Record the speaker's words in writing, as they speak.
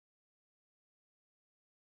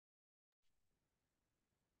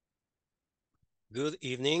Good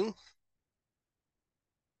evening.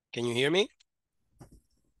 Can you hear me?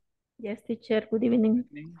 Yes, teacher. Good evening.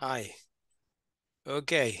 Hi.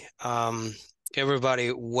 Okay.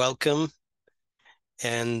 Everybody, welcome.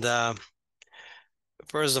 And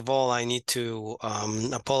first of all, I need to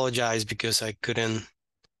apologize because I couldn't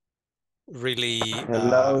really.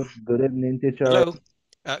 Hello, good evening, teacher. Hello.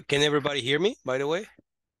 Can everybody hear me, by the way?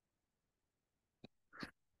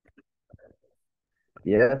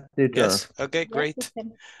 Yes, teacher. Yes. Okay. Yes, Great. teacher.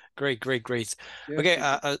 Great. Yes, Okay.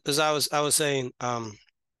 teacher. As I was saying,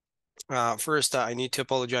 first I need to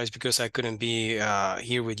apologize because I couldn't be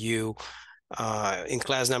here with you in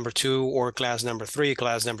class number 2 or class number 3.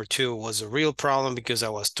 Class number 2 was a real problem because I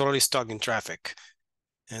was totally stuck in traffic,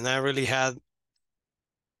 and I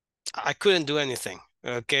couldn't do anything.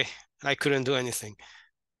 Okay, I couldn't do anything.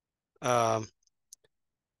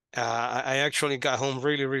 I actually got home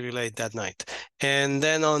really late that night, and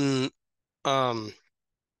then on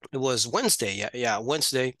it was Wednesday. Yeah,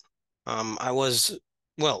 Wednesday. I'm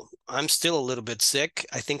still a little bit sick.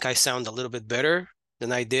 I think I sound a little bit better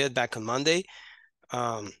than I did back on Monday.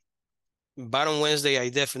 But on Wednesday, I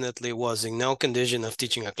definitely was in no condition of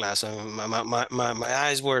teaching a class. My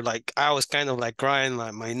eyes were like, I was kind of like crying.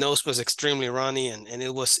 My nose was extremely runny, and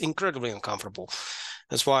it was incredibly uncomfortable.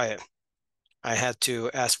 That's why I had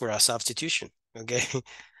to ask for a substitution. Okay.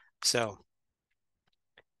 So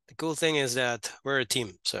the cool thing is that we're a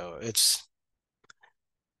team. So it's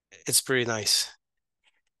pretty nice.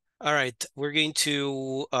 All right. We're going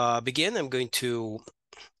to begin. I'm going to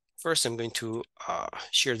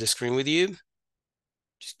share the screen with you.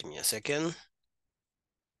 Just give me a second.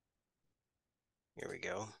 Here we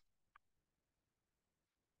go.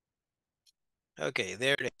 Okay,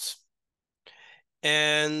 there it is.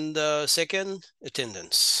 And second,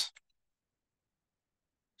 attendance.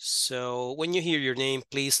 So when you hear your name,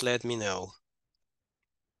 please let me know.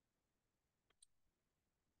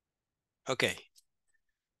 Okay.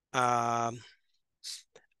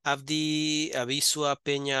 Abdi Abisua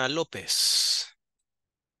Peña López.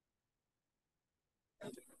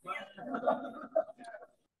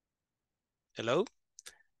 Hello?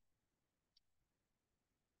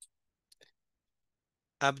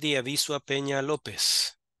 Abdi Abisua Peña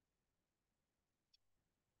López.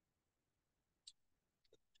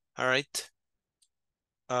 All right.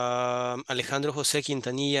 Alejandro José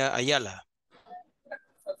Quintanilla Ayala.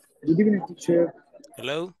 Good evening, teacher.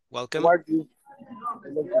 Hello, welcome. How are you?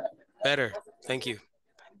 Better, thank you.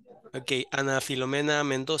 Okay, Ana Filomena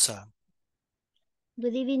Mendoza.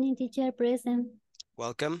 Good evening, teacher. Present.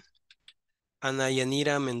 Welcome. Ana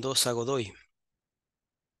Yanira Mendoza Godoy.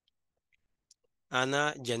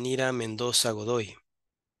 Ana Yanira Mendoza Godoy.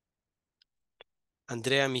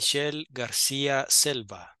 Andrea Michelle García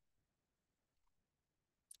Selva.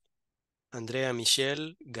 Andrea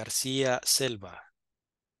Michelle García Selva.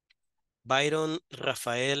 Byron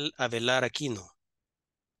Rafael Avelar Aquino.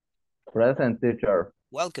 Present, teacher.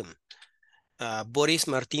 Welcome. Boris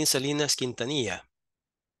Martín Salinas Quintanilla.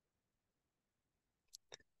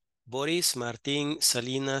 Boris Martín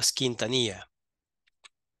Salinas Quintanilla.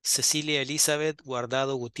 Cecilia Elizabeth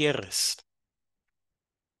Guardado Gutiérrez.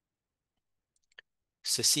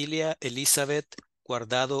 Cecilia Elizabeth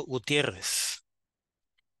Guardado Gutiérrez.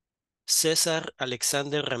 César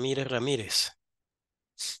Alexander Ramírez Ramírez.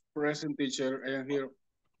 Present, teacher. I am here.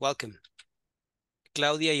 Welcome.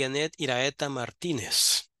 Claudia Yanet Iraeta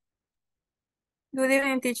Martínez. Good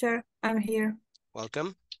evening, teacher. I'm here.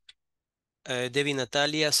 Welcome. Debbie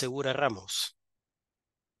Natalia Segura Ramos.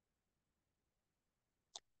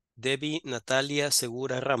 Debbie Natalia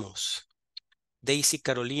Segura Ramos. Daisy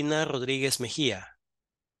Carolina Rodríguez Mejía.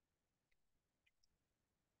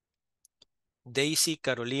 Daisy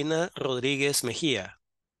Carolina Rodríguez Mejía.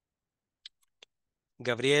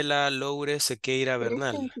 Gabriela Loure Sequeira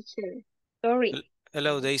Bernal. Present, teacher. Sorry.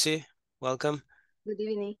 Hello, Daisy. Welcome. Good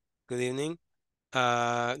evening. Good evening.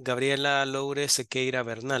 Gabriela Loure Sequeira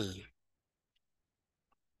Bernal.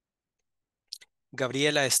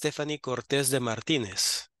 Gabriela Stephanie Cortés de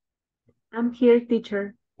Martínez. I'm here,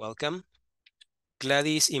 teacher. Welcome.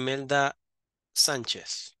 Gladys Imelda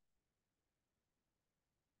Sánchez.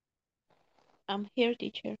 I'm here,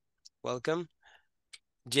 teacher. Welcome.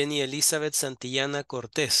 Jenny Elizabeth Santillana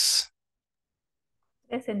Cortés.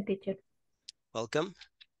 Present, teacher. Welcome.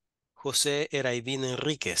 José Eraivín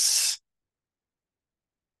Enríquez.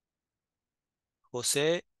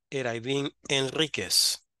 José Eraivín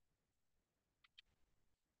Enríquez.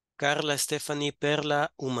 Carla Stephanie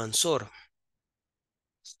Perla Humansor.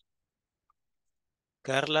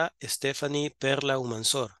 Carla Stephanie Perla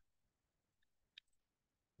Humansor.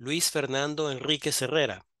 Luis Fernando Enríquez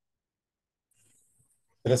Herrera.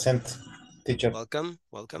 Present, teacher. Welcome,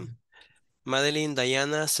 welcome. Madeline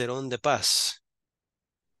Diana Cerón de Paz.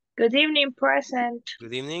 Good evening, present.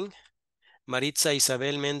 Good evening. Maritza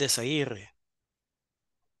Isabel Méndez Aguirre.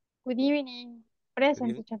 Good evening. Good Present,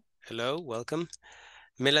 evening. teacher. Hello, welcome.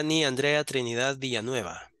 Melanie Andrea Trinidad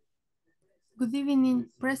Villanueva. Good evening,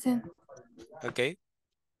 present. Okay,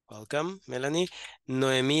 welcome, Melanie.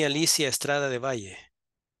 Noemí Alicia Estrada de Valle.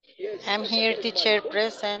 I'm here, teacher,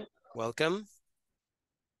 present. Welcome.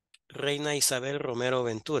 Reina Isabel Romero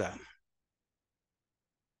Ventura.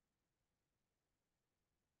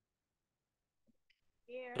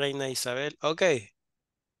 Reina Isabel, okay.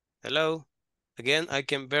 Hello. Again, I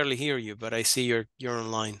can barely hear you, but I see you're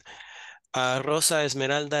online. Rosa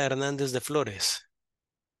Esmeralda Hernández de Flores.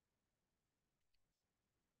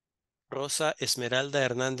 Rosa Esmeralda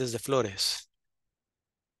Hernández de Flores.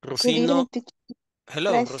 Rufino.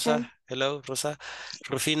 Hello, Rosa. Hello, Rosa.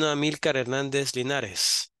 Rufino Amílcar Hernández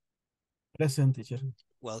Linares. Present, teacher.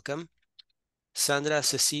 Welcome. Sandra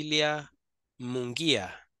Cecilia Munguía.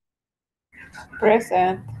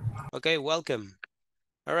 Present. Okay, welcome.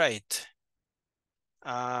 All right.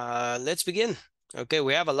 Let's begin. Okay,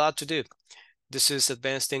 we have a lot to do. This is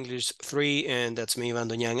Advanced English 3, and that's me,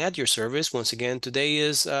 Doñán, at your service. Once again, today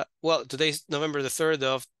is, today's November the 3rd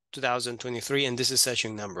of 2023, and this is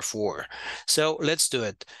session number 4. So let's do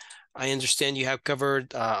it. I understand you have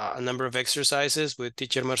covered a number of exercises with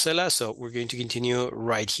teacher Marcela, so we're going to continue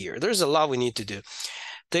right here. There's a lot we need to do.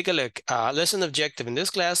 Take a look. Lesson objective in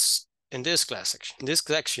this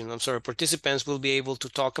section, participants will be able to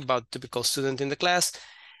talk about typical student in the class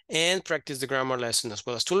and practice the grammar lesson, as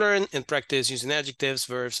well as to learn and practice using adjectives,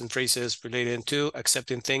 verbs, and phrases related to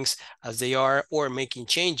accepting things as they are or making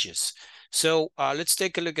changes. So let's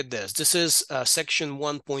take a look at this. This is section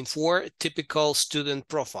 1.4, typical student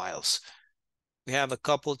profiles. We have a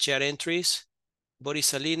couple chat entries. Boris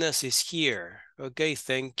Salinas is here. Okay,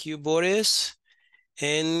 thank you, Boris.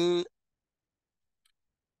 And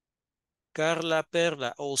Carla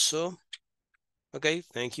Perla also. Okay,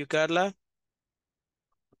 thank you, Carla.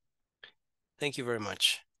 Thank you very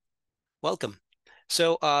much. Welcome.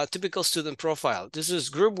 So typical student profile. This is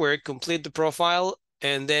group work. Complete the profile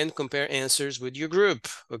and then compare answers with your group.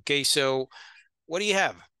 Okay, so what do you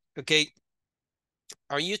have? Okay,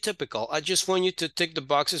 are you typical? I just want you to tick the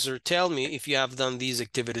boxes or tell me if you have done these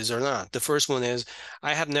activities or not. The first one is,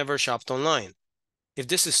 I have never shopped online. If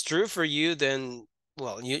this is true for you, then,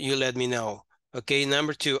 well, you let me know. Okay,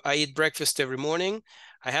 number 2, I eat breakfast every morning.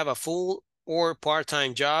 I have a full or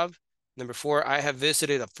part-time job. Number 4, I have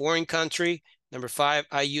visited a foreign country. Number 5,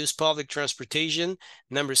 I use public transportation.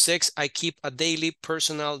 Number 6, I keep a daily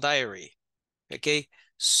personal diary. Okay,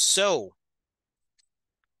 so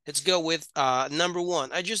let's go with number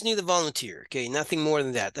 1. I just need a volunteer. Okay, nothing more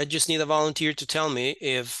than that. I just need a volunteer to tell me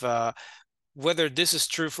if whether this is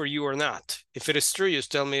true for you or not. If it is true, you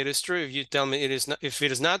tell me it is true. If you tell me it is not, if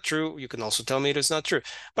it is not true, you can also tell me it is not true.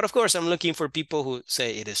 But of course, I'm looking for people who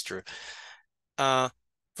say it is true.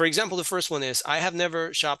 For example, the first one is, I have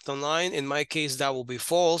never shopped online. In my case, that will be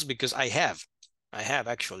false because I have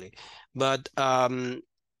actually. But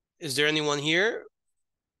is there anyone here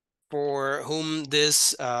for whom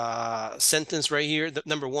this sentence right here, that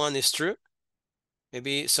number 1 is true?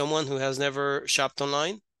 Maybe someone who has never shopped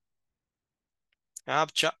online?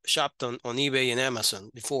 I've shopped on eBay and Amazon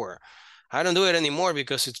before. I don't do it anymore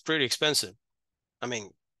because it's pretty expensive. I mean,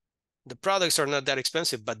 the products are not that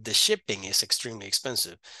expensive, but the shipping is extremely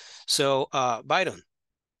expensive. So, Byron.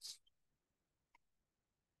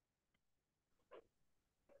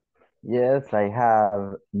 Yes, I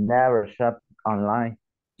have never shopped online.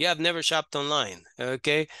 You have never shopped online.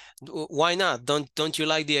 Okay. Why not? Don't you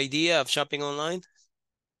like the idea of shopping online?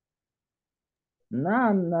 No,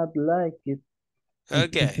 I'm not like it.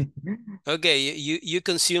 Okay. Okay, you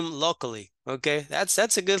consume locally. Okay,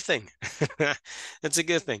 that's a good thing. That's a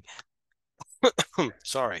good thing.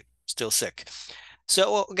 Sorry, still sick.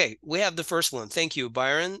 So, okay, we have the first one. Thank you,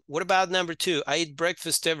 Byron. What about number 2? I eat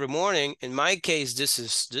breakfast every morning. In my case, this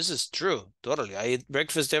is true. Totally. I eat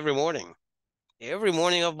breakfast every morning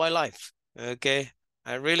of my life. Okay,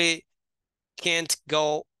 I really can't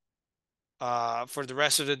go for the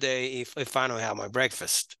rest of the day if I don't have my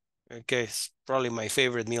breakfast. Okay, it's probably my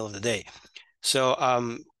favorite meal of the day. So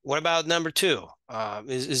what about number 2?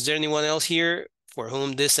 Is there anyone else here for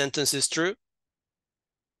whom this sentence is true?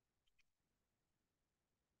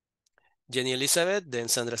 Jenny Elizabeth, then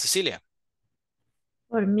Sandra Cecilia.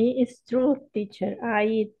 For me, it's true, teacher. I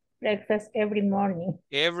eat breakfast every morning.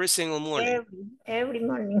 Every single morning. Every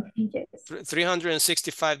morning, yes.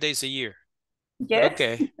 365 days a year. Yes.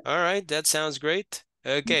 Okay, all right, that sounds great.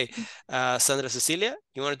 Okay. Sandra Cecilia,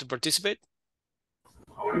 you wanted to participate?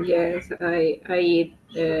 Yes, I eat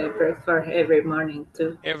breakfast every morning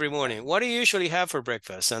too. Every morning. What do you usually have for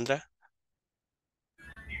breakfast, Sandra?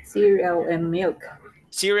 Cereal and milk.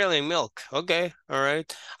 Cereal and milk. Okay. All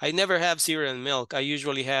right. I never have cereal and milk. I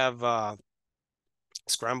usually have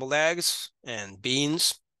scrambled eggs and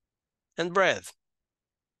beans and bread.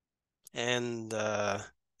 And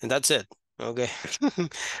that's it. Okay.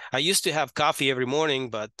 I used to have coffee every morning,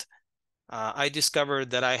 but I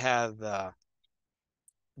discovered that I had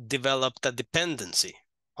developed a dependency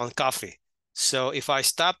on coffee. So if I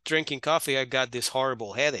stopped drinking coffee, I got these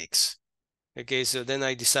horrible headaches. Okay, so then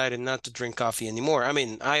I decided not to drink coffee anymore. I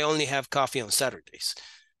mean, I only have coffee on Saturdays.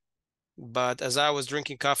 But as I was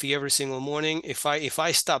drinking coffee every single morning, if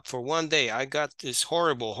I stopped for one day, I got this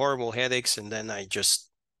horrible headaches, and then I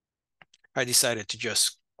decided to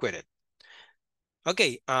just quit it.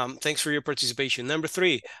 Okay, thanks for your participation. Number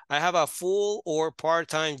 3, I have a full or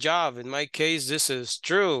part-time job. In my case, this is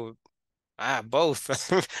true. I have both.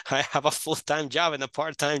 I have a full-time job and a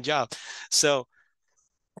part-time job. So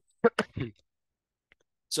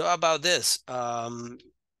how about this? Well,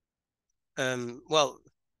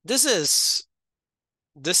 this is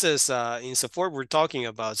in support we're talking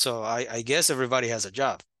about. So I guess everybody has a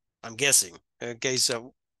job. I'm guessing. Okay,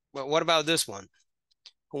 so what about this one?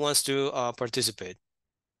 Who wants to participate?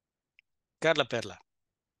 Carla Perla.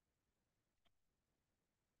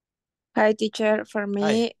 Hi, teacher. For Hi.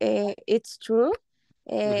 me, it's true.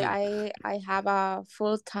 Mhm. I have a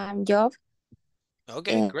full-time job,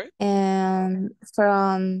 Okay, great. and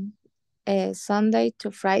from Sunday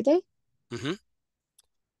to Friday. Mhm.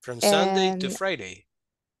 From Sunday to And Friday.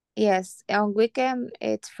 yes, on weekend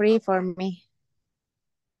it's free for me.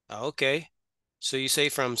 Okay. So you say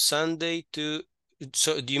from Sunday to,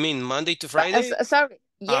 so do you mean Monday to Friday? Sorry.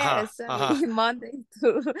 Uh-huh. Yes, Uh-huh. Monday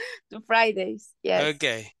to Fridays. Yes.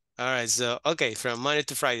 Okay. All right. So, okay, from Monday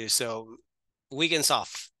to Friday. So weekends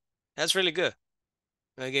off. That's really good.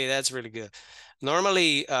 Okay, that's really good.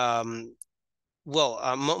 Normally,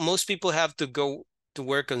 well, most people have to go to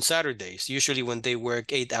work on Saturdays, usually when they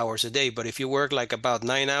work 8 hours a day. But if you work like about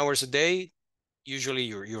 9 hours a day, usually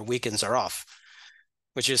your weekends are off,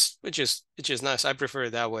 which is nice. I prefer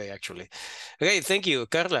it that way, actually. Okay, thank you,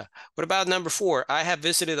 Carla. What about number 4? I have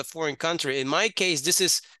visited a foreign country. In my case, this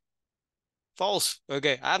is false.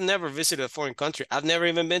 Okay, I've never visited a foreign country. I've never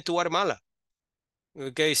even been to Guatemala.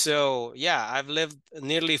 Okay, so yeah, I've lived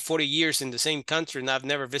nearly 40 years in the same country, and I've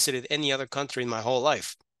never visited any other country in my whole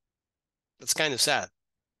life. That's kind of sad.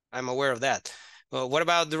 I'm aware of that. Well, what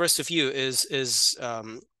about the rest of you?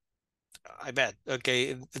 I bet.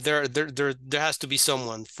 Okay, there has to be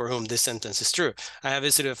someone for whom this sentence is true. I have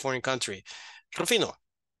visited a foreign country. Rufino.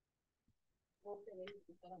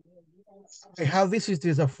 I have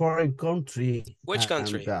visited a foreign country. Which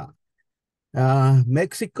country?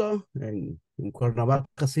 Mexico, in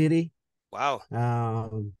Cuernavaca City. Wow.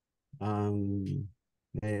 And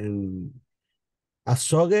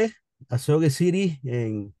Azogue City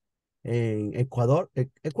in Ecuador.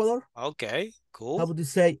 Ecuador. Okay, cool. How would you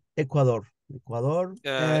say Ecuador?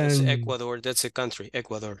 It's Ecuador. That's a country.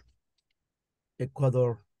 Ecuador.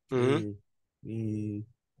 Ecuador. Mm-hmm.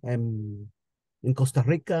 In Costa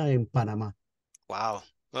Rica and Panama. Wow.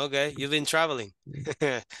 Okay, you've been traveling.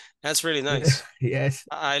 That's really nice. Yes.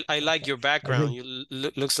 I like your background. You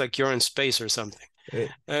looks like you're in space or something.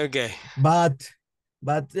 Okay. But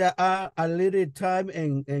a little time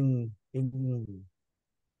in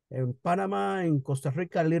Panama, in Costa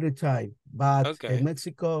Rica, a little time. But okay. In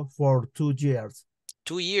Mexico for 2 years.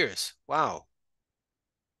 2 years. Wow.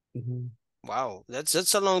 Mm-hmm. Wow.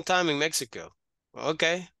 That's a long time in Mexico.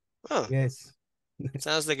 Okay. Oh. Yes.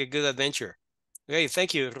 Sounds like a good adventure. Okay,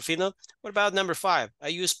 thank you, Rufino. What about number 5? I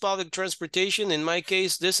use public transportation. In my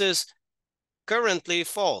case, this is currently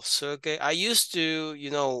false. Okay, I used to,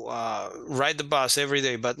 ride the bus every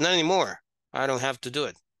day, but not anymore. I don't have to do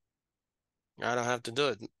it. I don't have to do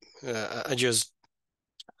it.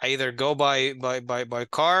 I either go by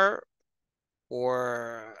car,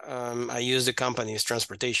 or I use the company's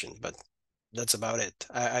transportation, but that's about it.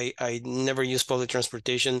 I never use public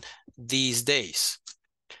transportation these days.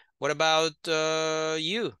 What about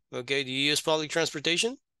you? Okay, do you use public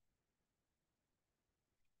transportation?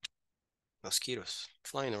 Mosquitoes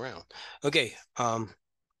flying around. Okay,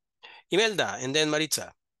 Imelda and then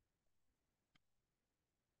Maritza.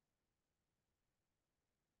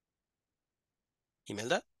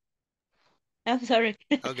 Imelda? I'm sorry.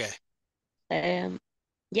 Okay.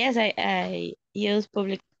 Yes, I use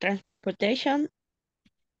public transportation.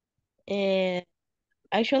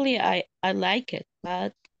 Actually, I like it,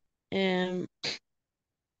 but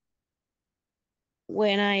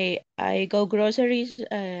when I go groceries,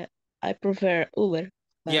 I prefer Uber.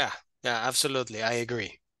 But Yeah, absolutely. I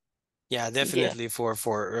agree. Yeah, yeah, definitely for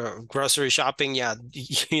grocery shopping. Yeah,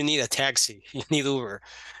 you need a taxi. You need Uber.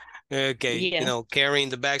 Okay, yeah. carrying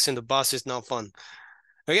the bags in the bus is not fun.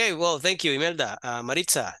 Okay, well, thank you, Imelda.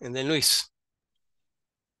 Maritza, and then Luis.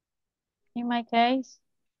 In my case,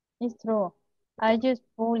 it's true. I use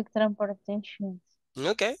public transportation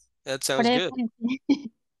Okay, that sounds good.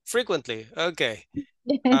 frequently. Frequently. Okay.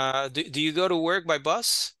 Do you go to work by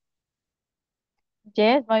bus?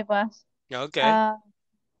 Yes, by bus. Okay. Uh,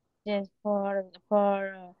 yes, for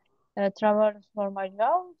travel for my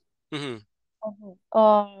job Mm-hmm.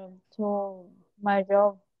 or to my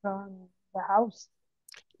job from the house.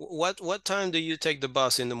 What time do you take the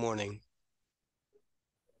bus in the morning?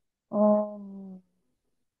 Um,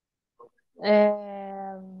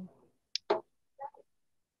 um,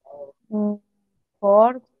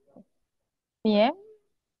 4 p.m.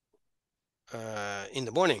 In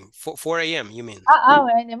the morning, 4 a.m. you mean?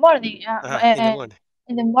 In the morning.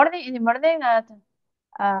 In the morning, In the morning at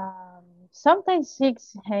sometimes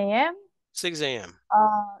 6 a.m. 6 a.m.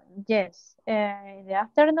 Yes. In the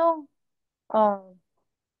afternoon, uh,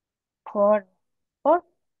 4 p.m.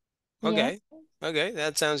 Okay. Okay,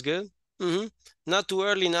 that sounds good. Mm-hmm. Not too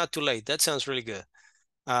early, not too late. That sounds really good.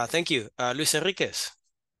 Thank you. Luis Enriquez.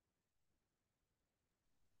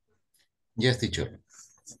 Yes, teacher.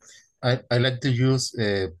 I like to use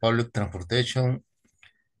public transportation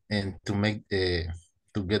and to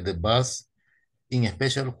get the bus, in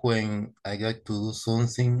special when I got to do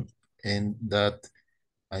something and that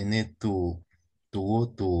I need to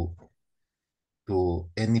go to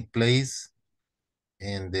any place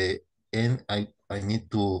and I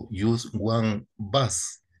need to use one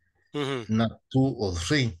bus, Mm-hmm. not two or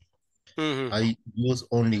three. Mm-hmm. I use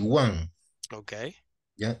only one. Okay.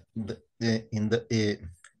 Yeah, in the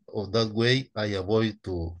of that way I avoid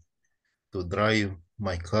to drive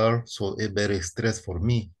my car, so it's very stress for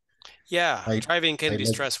me. Yeah, I driving can I be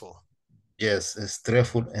like stressful. yes, it's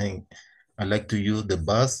stressful, and I like to use the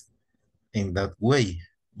bus in that way.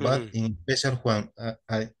 But Mm-hmm. in special when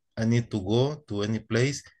I need to go to any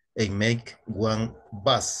place and make one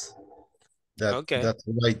bus. Okay. That's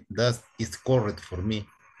why that is correct for me.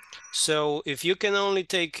 So if you can only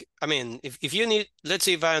take, I mean, if you need, let's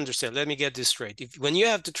see if I understand, let me get this straight. If when you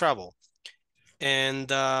have to travel and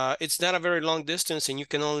it's not a very long distance and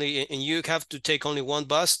you have to take only one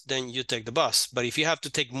bus, then you take the bus. But if you have to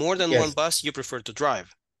take more than one Yes, bus, you prefer to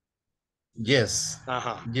drive. yes,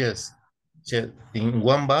 Uh-huh. yes. In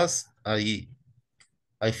one bus,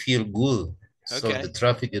 I feel good. So the Okay.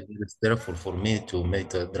 traffic is therefore for me to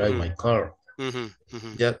drive Mm-hmm. my car. Mm-hmm.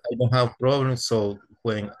 Mm-hmm. Yeah, I don't have problems. So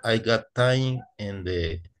when I got time and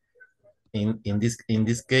in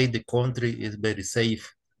this case the country is very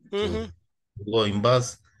safe Mm-hmm. to go in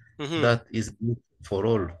bus. Mm-hmm. That is good for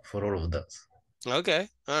all of that. Okay.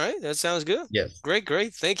 All right. That sounds good. Yes. Great,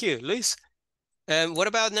 great. Thank you, Luis. And what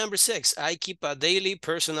about number 6? I keep a daily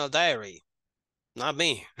personal diary. Not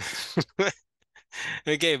me.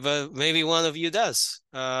 Okay, but maybe one of you does.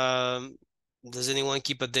 Does anyone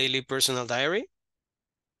keep a daily personal diary?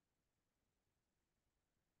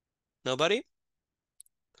 Nobody?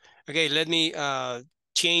 Okay, let me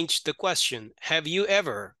change the question. Have you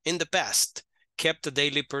ever, in the past, kept a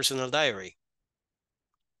daily personal diary?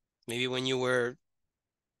 Maybe when you were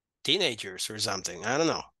teenagers or something. I don't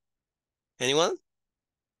know. Anyone?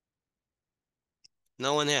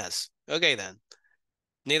 No one has. Okay, then.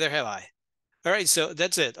 Neither have I. All right, so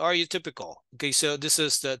that's it. Are you typical? Okay, so this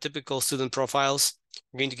is the typical student profiles.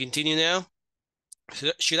 We're going to continue now.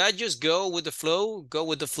 Should I just go with the flow? Go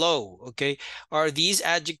with the flow, okay? Are these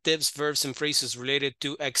adjectives, verbs, and phrases related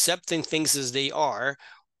to accepting things as they are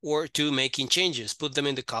or to making changes? Put them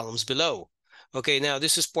in the columns below. Okay, now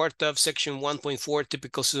this is part of section 1.4,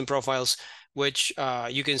 typical student profiles, which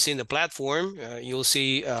you can see in the platform. You'll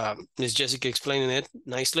see Ms. Jessica explaining it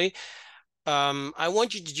nicely. I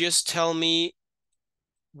want you to just tell me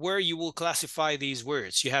where you will classify these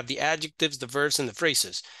words. You have the adjectives, the verbs, and the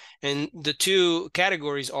phrases. And the two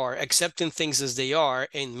categories are accepting things as they are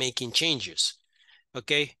and making changes.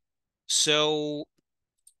 Okay, so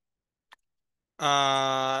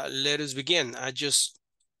let us begin.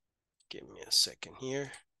 Give me a second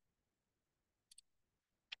here.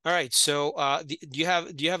 All right, so do you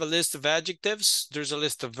have a list of adjectives? There's a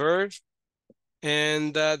list of verbs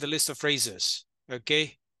and the list of phrases.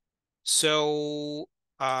 Okay, so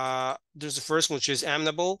there's the first one, which is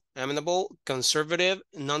amenable, conservative,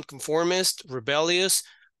 nonconformist, rebellious,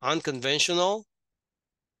 unconventional,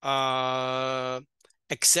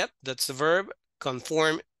 accept, that's the verb,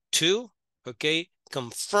 conform to, okay,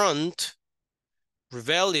 confront,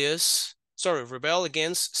 rebel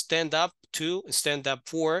against, stand up to, stand up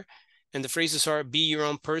for. And the phrases are be your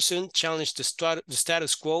own person, challenge the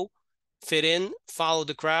status quo, fit in, follow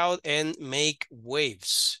the crowd, and make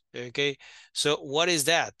waves. Okay, so what is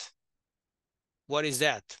that? What is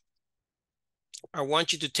that? I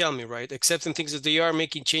want you to tell me, right? Accepting things as they are,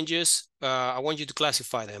 making changes. I want you to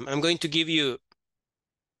classify them. I'm going to give you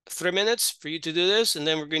 3 minutes for you to do this, and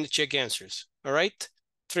then we're going to check answers. All right?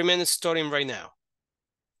 3 minutes starting right now.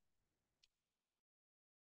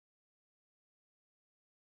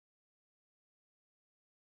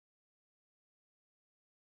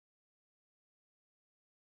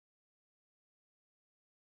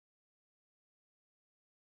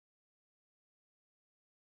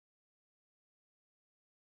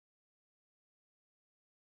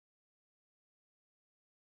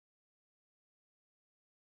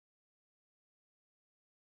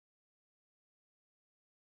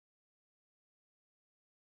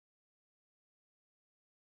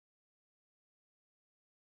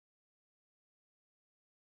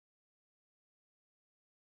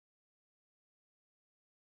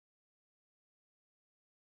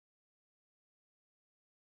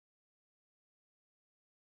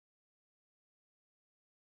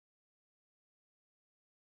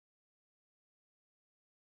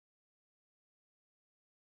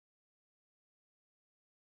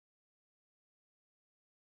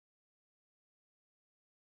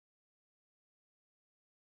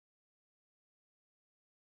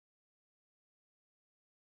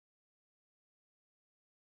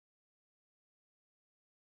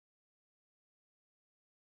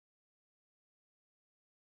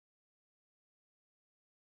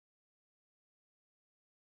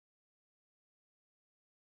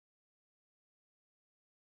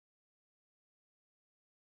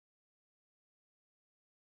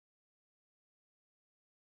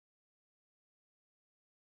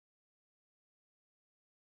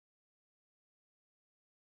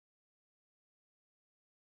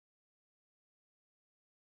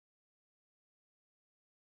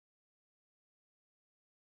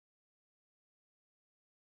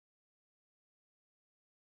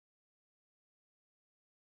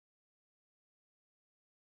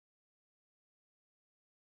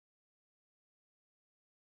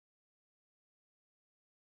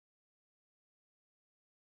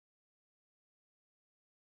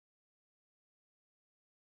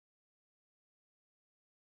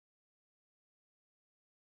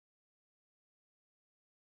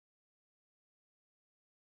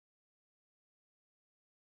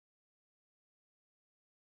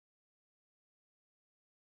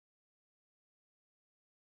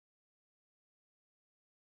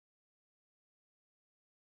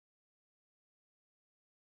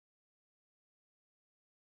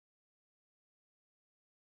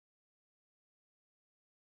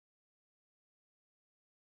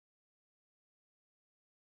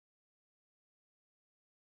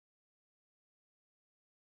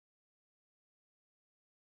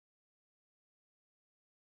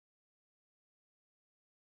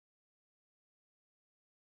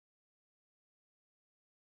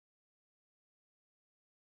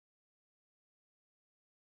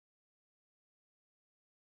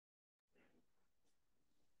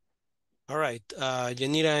 All right,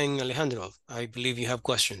 Yanira and Alejandro, I believe you have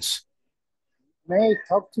questions. May I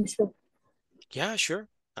talk to you? Yeah, sure,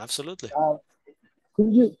 absolutely.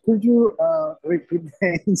 Could you repeat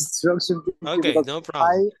the instruction? Okay, Because no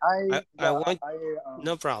problem.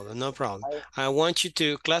 no problem, no problem. I want you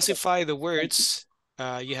to classify the words.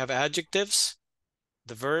 You have adjectives,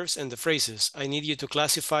 the verbs, and the phrases. I need you to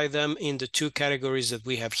classify them in the 2 categories that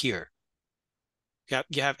we have here.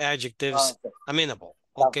 You have adjectives, amenable.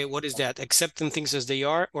 Okay, what is that? Accepting things as they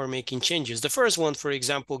are or making changes. The first one, for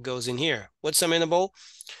example, goes in here. What's amenable?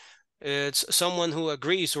 It's someone who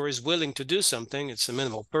agrees or is willing to do something. It's an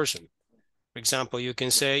amenable person. For example, you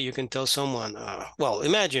can tell someone, well,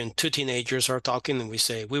 imagine 2 teenagers are talking and we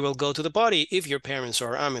say, we will go to the party if your parents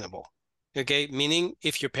are amenable. Okay, meaning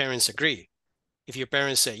if your parents agree. If your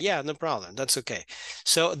parents say, yeah, no problem, that's okay.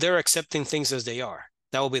 So they're accepting things as they are.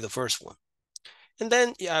 That will be the first one. And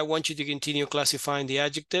then I want you to continue classifying the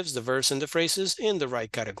adjectives, the verbs, and the phrases in the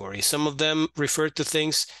right category. Some of them refer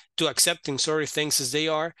to accepting things as they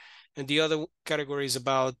are, and the other category is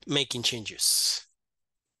about making changes.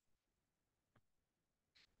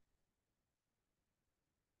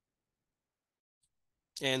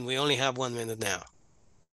 And we only have 1 minute now.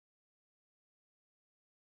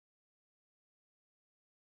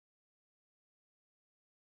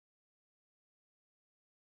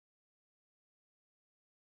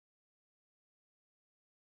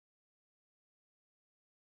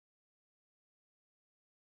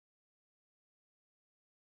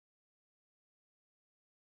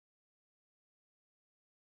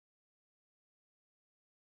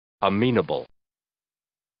 amenable.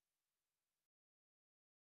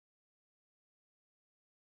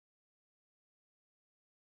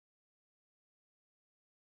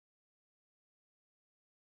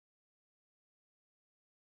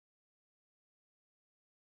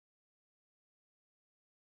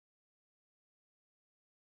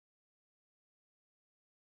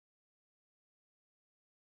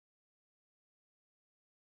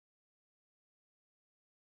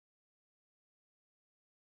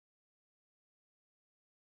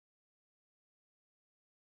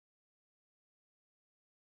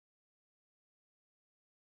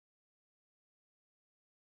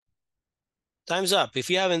 Time's up. If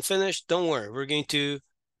you haven't finished, don't worry. We're going to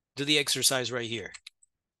do the exercise right here.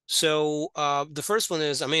 So the first one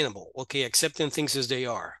is amenable. Okay, accepting things as they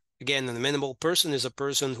are. Again, an amenable person is a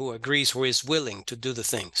person who agrees or is willing to do the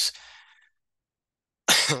things.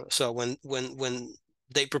 So when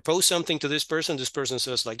they propose something to this person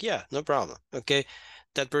says like, yeah, no problem. Okay,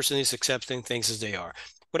 that person is accepting things as they are.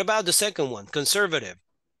 What about the second one, conservative?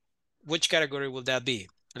 Which category will that be,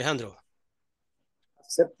 Alejandro?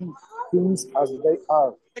 Accepting things as they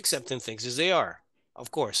are. Accepting things as they are,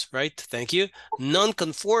 of course, right? Thank you.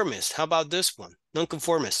 Nonconformist. How about this one?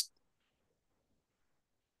 Nonconformist.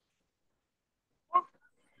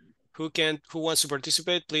 Who wants to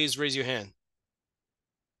participate? Please raise your hand.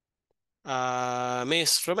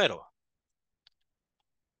 Miss Romero.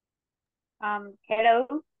 Hello,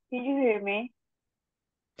 can you hear me?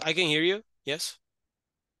 I can hear you. Yes.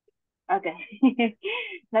 Okay.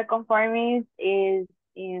 The conformist is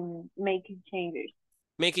in making changes.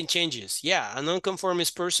 Making changes. Yeah, a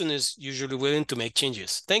nonconformist person is usually willing to make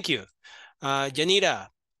changes. Thank you. Janita,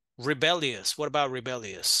 rebellious. What about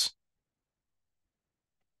rebellious?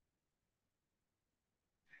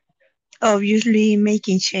 Obviously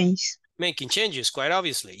making change. Making changes, quite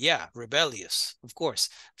obviously. Yeah, rebellious, of course.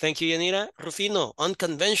 Thank you, Yanira. Rufino,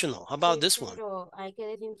 unconventional. How about this one? Hay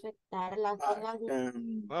que desinfectar las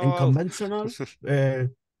Oh. Unconventional,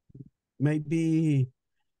 maybe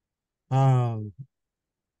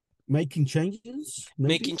making changes.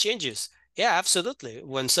 Maybe? Making changes. Yeah, absolutely.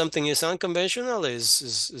 When something is unconventional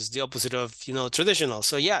is the opposite of, traditional.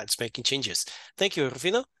 So yeah, it's making changes. Thank you,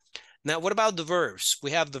 Rufino. Now, what about the verbs?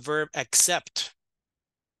 We have the verb accept.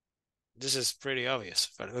 This is pretty obvious,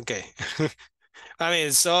 but okay. I mean,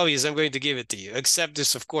 it's so obvious, I'm going to give it to you. Accept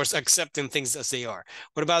is, of course, accepting things as they are.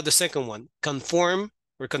 What about the second one? Conform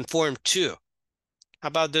or conform to. How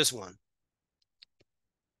about this one?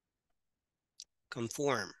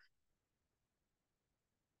 Conform.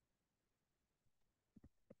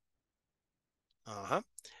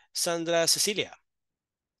 Sandra Cecilia.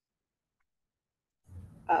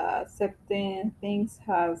 Accepting things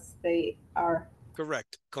as they are.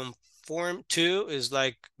 Correct. Conform to is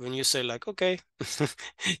like when you say like, okay,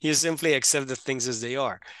 you simply accept the things as they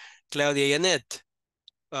are. Claudia Yanet.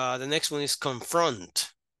 The next one is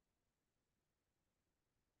confront.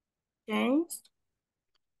 Change.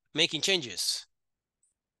 Making changes.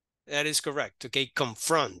 That is correct. Okay,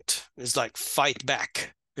 confront is like fight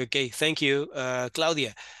back. Okay, thank you,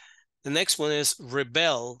 Claudia. The next one is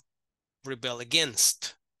rebel, rebel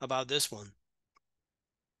against. How about this one?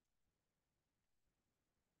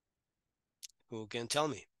 Who can tell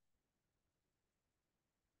me?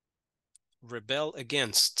 Rebel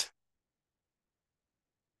against.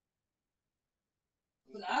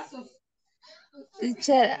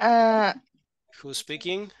 Teacher, Who's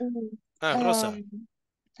speaking? Rosa.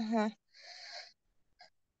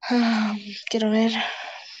 Quiero ver.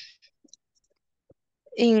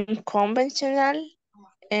 Inconvencional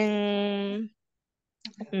en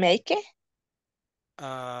make.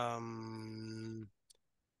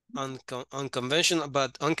 Unconventional,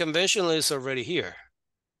 but unconventional is already here.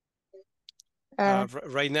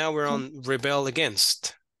 Right now we're on rebel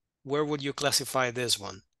against. Where would you classify this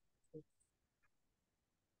one?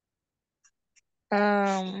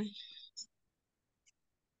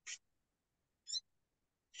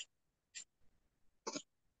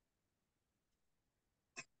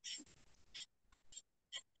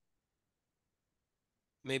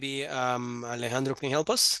 Maybe Alejandro can help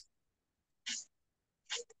us?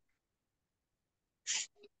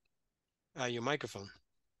 Your microphone.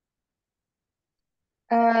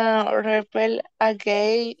 Rebel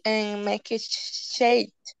again and make it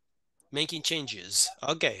shade. Making changes.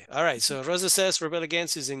 Okay, all right. So Rosa says rebel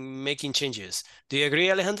against is in making changes. Do you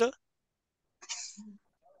agree, Alejandro?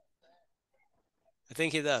 I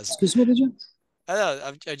think he does. Excuse me, did you?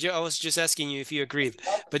 I was just asking you if you agreed.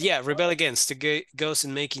 But yeah, rebel against goes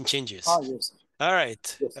in making changes. Oh, yes. All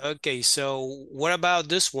right. Yes. Okay, so what about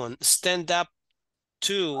this one? Stand up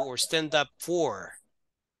to or stand up for?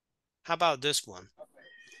 How about this one?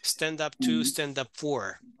 Stand up to, stand up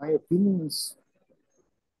for. My opinion is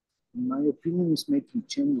making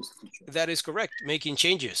changes, teacher. That is correct, making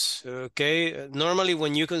changes. Okay. Normally,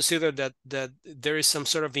 when you consider that there is some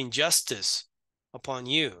sort of injustice upon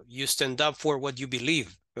you, you stand up for what you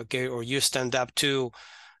believe. Okay, or you stand up to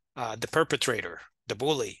the perpetrator, the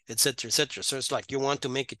bully, etc., etc. So it's like you want to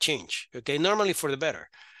make a change. Okay, normally for the better.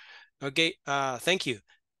 Okay, thank you.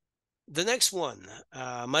 The next one,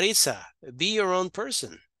 Marisa, be your own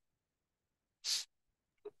person.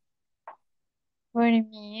 For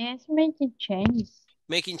me, it's making changes.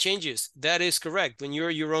 Making changes, that is correct. When you're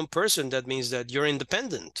your own person, that means that you're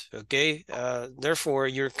independent, okay? Therefore,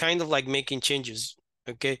 you're kind of like making changes,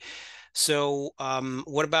 okay? So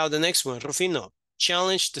what about the next one, Rufino?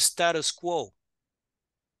 Challenge the status quo.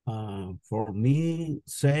 For me,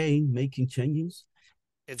 saying making changes.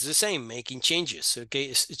 It's the same, making changes, okay?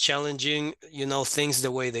 It's challenging, you know, things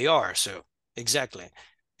the way they are. So exactly.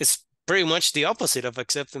 It's pretty much the opposite of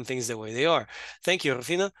accepting things the way they are. Thank you,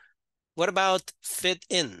 Rufino. What about fit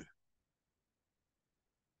in?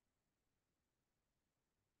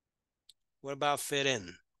 What about fit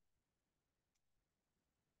in?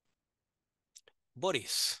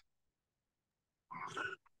 Boris.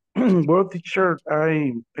 Well, teacher,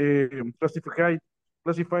 I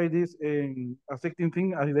classify this in accepting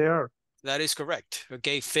things as they are. That is correct.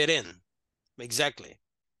 Okay, fit in. Exactly.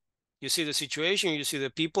 You see the situation, you see the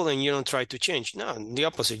people, and you don't try to change. No, the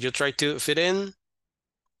opposite. You try to fit in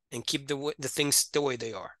and keep the things the way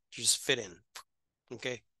they are. You just fit in.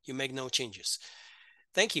 Okay, you make no changes.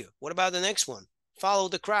 Thank you. What about the next one? Follow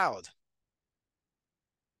the crowd.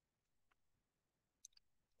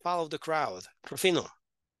 Follow the crowd. Rufino.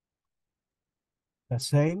 The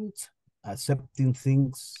same, accepting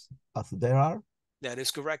things as they are. That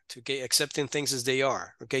is correct. Okay, accepting things as they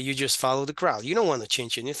are. Okay, you just follow the crowd. You don't want to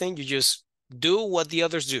change anything. You just do what the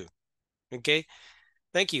others do. Okay,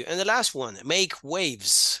 thank you. And the last one, make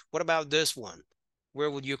waves. What about this one? Where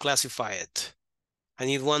would you classify it? I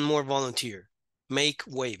need one more volunteer. Make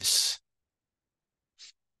waves.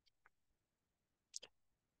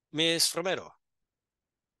 Miss Romero.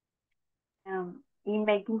 In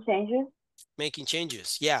making changes. Making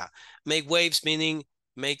changes, yeah. Make waves meaning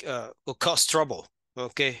make will cause trouble.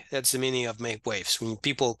 Okay, that's the meaning of make waves. When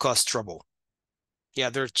people cause trouble, yeah,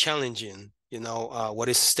 they're challenging, you know, what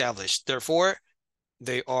is established. Therefore,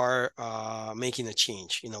 they are making a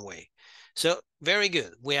change in a way. So very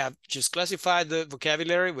good. We have just classified the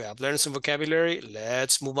vocabulary. We have learned some vocabulary.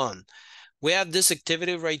 Let's move on. We have this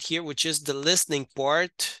activity right here, which is the listening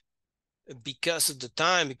part. Because of the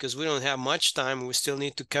time, because we don't have much time, we still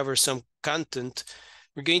need to cover some content.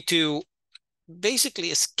 We're going to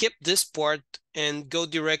basically skip this part and go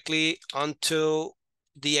directly onto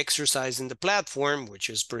the exercise in the platform, which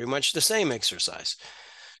is pretty much the same exercise.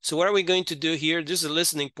 So what are we going to do here? This is the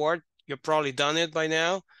listening part. You've probably done it by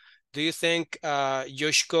now. Do you think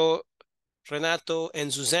Yoshiko, Renato,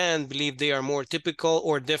 and Suzanne believe they are more typical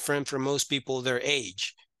or different from most people their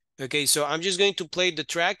age? Okay, so I'm just going to play the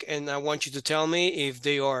track and I want you to tell me if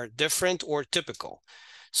they are different or typical.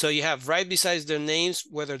 So you have right besides their names,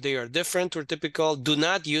 whether they are different or typical. Do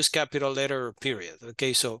not use capital letter or period.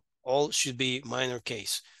 Okay, so all should be minor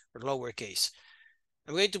case or lower case.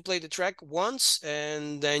 I'm going to play the track once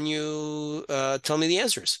and then you tell me the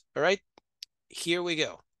answers. All right, here we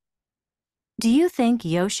go. Do you think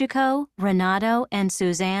Yoshiko, Renato, and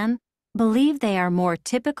Suzanne believe they are more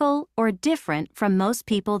typical or different from most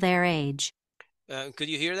people their age? Could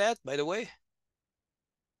you hear that, by the way?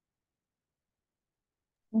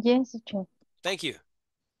 Yes, teacher. Thank you.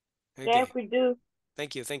 Okay. Yes, we do.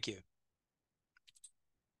 Thank you, thank you.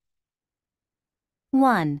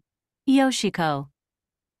 1. Yoshiko.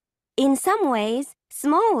 In some ways,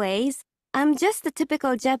 small ways, I'm just a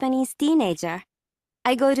typical Japanese teenager.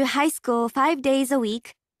 I go to high school 5 days a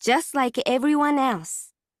week, just like everyone else.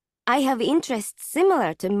 I have interests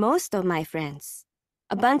similar to most of my friends.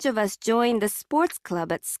 A bunch of us joined the sports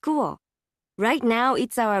club at school. Right now,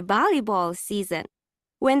 it's our volleyball season.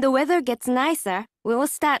 When the weather gets nicer, we will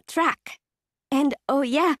start track. And oh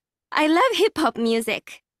yeah, I love hip-hop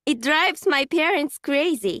music. It drives my parents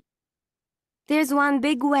crazy. There's one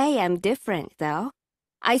big way I'm different, though.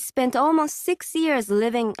 I spent almost 6 years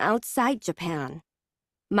living outside Japan.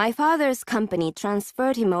 My father's company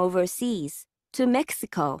transferred him overseas, to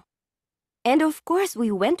Mexico. And of course we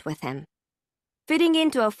went with him. Fitting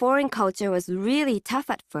into a foreign culture was really tough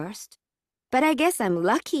at first, but I guess I'm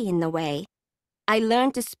lucky in a way. I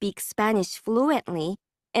learned to speak Spanish fluently,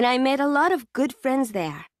 and I made a lot of good friends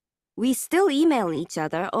there. We still email each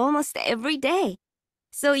other almost every day.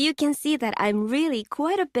 So you can see that I'm really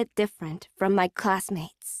quite a bit different from my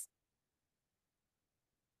classmates.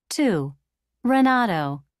 2.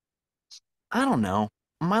 Renato. I don't know.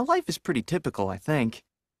 My life is pretty typical, I think.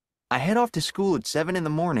 I head off to school at 7 in the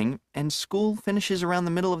morning, and school finishes around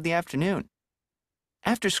the middle of the afternoon.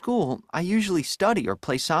 After school, I usually study or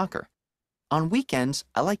play soccer. On weekends,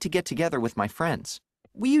 I like to get together with my friends.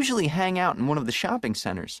 We usually hang out in one of the shopping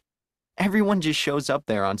centers. Everyone just shows up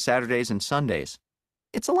there on Saturdays and Sundays.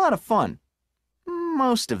 It's a lot of fun.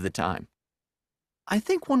 Most of the time. I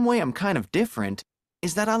think one way I'm kind of different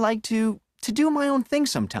is that I like to do my own thing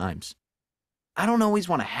sometimes. I don't always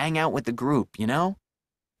want to hang out with the group, you know?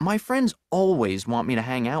 My friends always want me to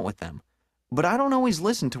hang out with them, but I don't always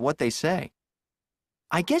listen to what they say.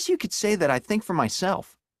 I guess you could say that I think for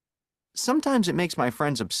myself. Sometimes it makes my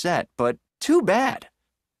friends upset, but too bad.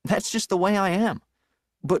 That's just the way I am.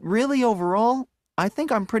 But really, overall, I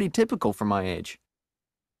think I'm pretty typical for my age.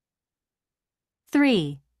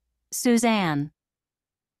 3. Suzanne.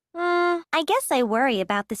 I guess I worry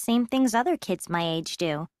about the same things other kids my age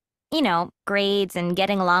do. You know, grades and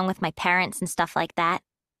getting along with my parents and stuff like that.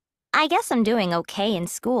 I guess I'm doing okay in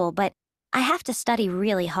school, but I have to study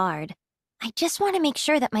really hard. I just want to make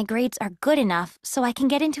sure that my grades are good enough so I can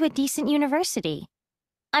get into a decent university.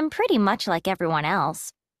 I'm pretty much like everyone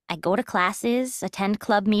else. I go to classes, attend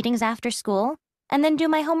club meetings after school, and then do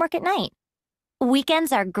my homework at night.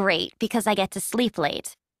 Weekends are great because I get to sleep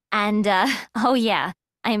late. And, oh yeah,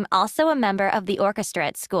 I'm also a member of the orchestra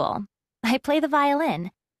at school. I play the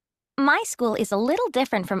violin. My school is a little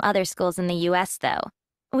different from other schools in the US, though.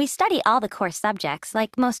 We study all the core subjects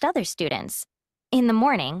like most other students. In the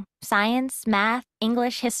morning, science, math,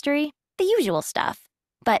 English, history, the usual stuff.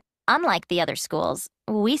 But unlike the other schools,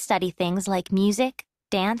 we study things like music,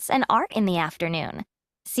 dance, and art in the afternoon.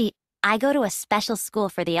 See, I go to a special school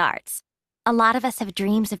for the arts. A lot of us have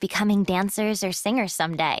dreams of becoming dancers or singers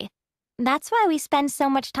someday. That's why we spend so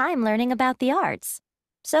much time learning about the arts.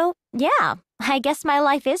 So, yeah, I guess my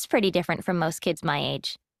life is pretty different from most kids my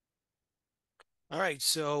age. All right,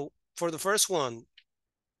 so for the first one,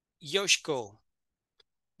 Yoshiko,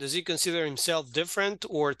 does he consider himself different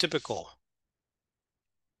or typical?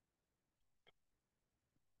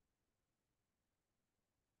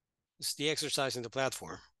 It's the exercise in the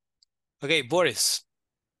platform. Okay, Boris.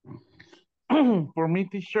 For me,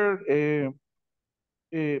 teacher,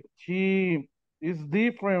 she is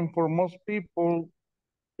different for most people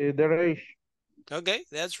their age. Okay,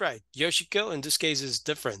 that's right. Yoshiko, in this case, is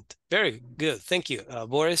different. Very good. Thank you,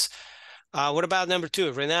 Boris. What about number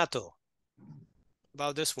 2, Renato?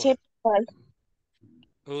 About this one. Typical.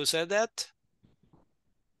 Who said that?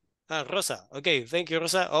 Rosa. Okay, thank you,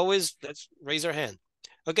 Rosa. Always, let's raise our hand.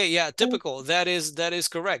 Okay, yeah, typical. That is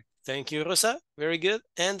correct. Thank you, Rosa. Very good.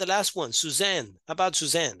 And the last one, Suzanne. How about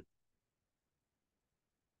Suzanne?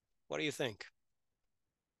 What do you think?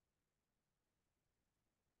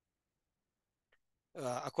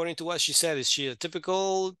 According to what she said, is she a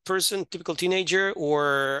typical person, typical teenager,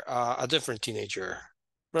 or a different teenager,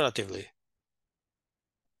 relatively?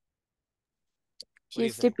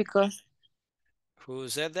 She's typical. Who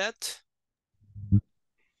said that?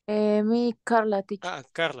 Me, Carla, teacher.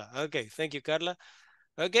 Carla. Okay, thank you, Carla.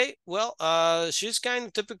 Okay, well, she's kind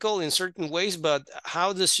of typical in certain ways, but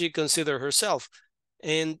how does she consider herself?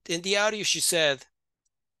 And in the audio, she said,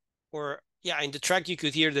 or yeah, in the track, you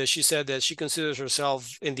could hear that she said that she considers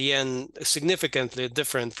herself in the end significantly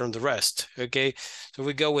different from the rest. Okay, so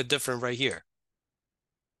we go with different right here.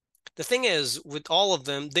 The thing is, with all of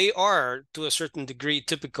them, they are to a certain degree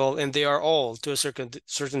typical, and they are all to a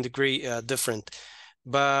certain degree different.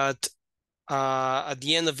 But at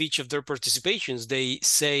the end of each of their participations, they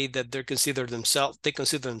say that they consider themselves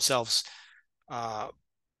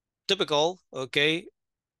typical, okay,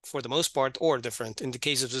 for the most part, or different. In the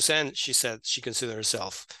case of Suzanne, she said she considered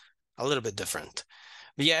herself a little bit different.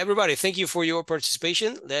 But yeah, everybody, thank you for your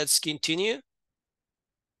participation. Let's continue.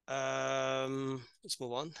 Let's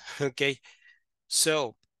move on. Okay,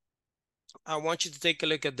 so I want you to take a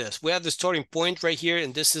look at this. We have the starting point right here,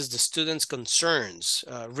 and this is the student's concerns.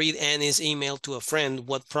 Read Annie's email to a friend.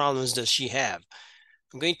 What problems does she have?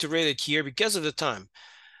 I'm going to read it here because of the time.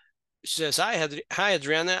 She says, hi,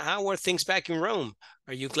 Adriana. How are things back in Rome?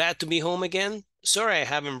 Are you glad to be home again? Sorry I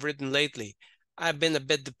haven't written lately. I've been a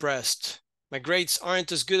bit depressed. My grades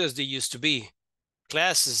aren't as good as they used to be.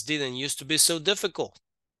 Classes didn't used to be so difficult.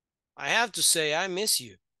 I have to say I miss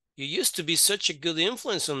you. You used to be such a good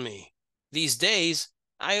influence on me. These days,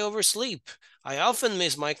 I oversleep. I often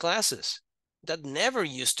miss my classes. That never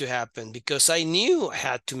used to happen because I knew I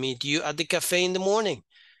had to meet you at the cafe in the morning.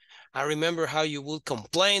 I remember how you would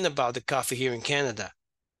complain about the coffee here in Canada.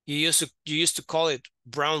 You used to call it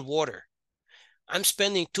brown water. I'm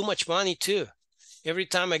spending too much money too. Every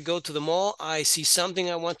time I go to the mall, I see something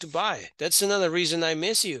I want to buy. That's another reason I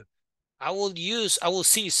miss you. I will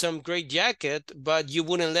see some great jacket, but you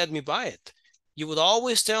wouldn't let me buy it. You would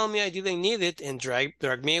always tell me I didn't need it and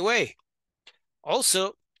drag me away.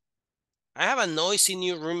 Also, I have a noisy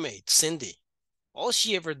new roommate, Cindy. All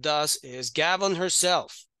she ever does is gab on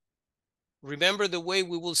herself. Remember the way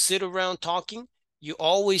we will sit around talking? You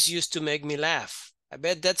always used to make me laugh. I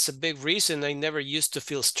bet that's a big reason I never used to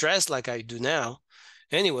feel stressed like I do now.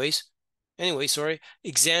 Anyway, sorry,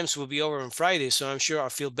 exams will be over on Friday, so I'm sure I'll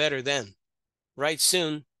feel better then. Right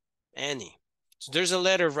soon, Annie. So there's a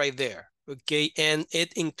letter right there, okay? And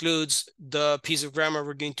it includes the piece of grammar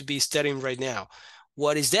we're going to be studying right now.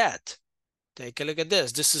 What is that? Take a look at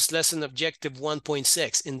this. This is lesson objective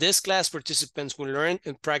 1.6. In this class, participants will learn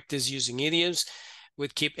and practice using idioms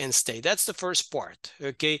with keep and stay. That's the first part,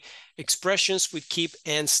 okay? Expressions with keep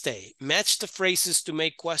and stay. Match the phrases to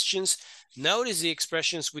make questions. Notice the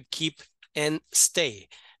expressions with keep and stay.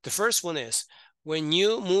 The first one is, when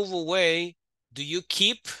you move away, do you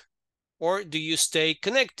keep or do you stay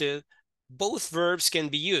connected? Both verbs can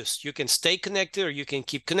be used. You can stay connected or you can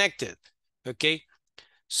keep connected, okay?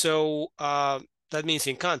 So that means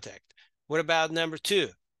in contact. What about number 2?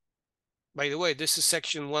 By the way, this is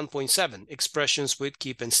section 1.7, expressions with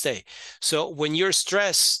keep and stay. So when you're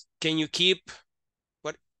stressed, can you keep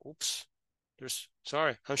what? Oops,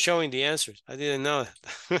 sorry, I'm showing the answers. I didn't know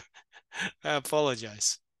that. I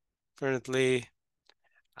apologize. Apparently,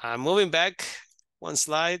 I'm moving back one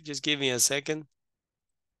slide. Just give me a second.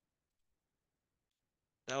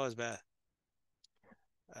 That was bad.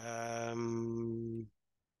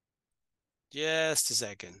 Just a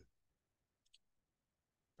second.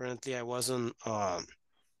 Apparently, I wasn't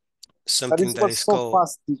something that is so called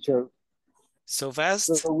fast, teacher. So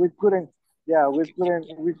fast? So we couldn't. Yeah, we couldn't.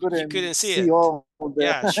 You couldn't see it. all the.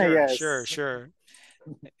 Yeah, sure, Yes. sure.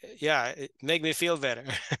 Yeah, it make me feel better.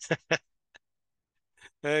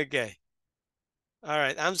 Okay. All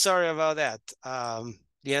right. I'm sorry about that.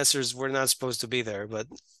 The answers were not supposed to be there, but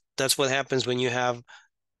that's what happens when you have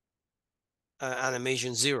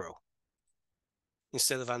animation 0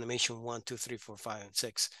 instead of animation 1, 2, 3, 4, 5, and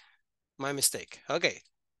 6. My mistake. Okay.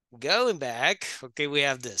 Going back. Okay, we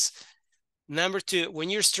have this. Number 2, when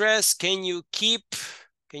you're stressed, can you keep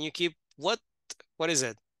what is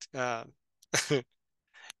it?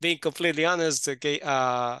 Being completely honest, okay.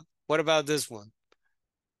 What about this one?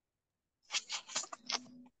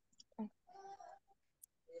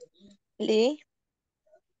 Lee.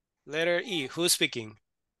 Letter E. Who's speaking?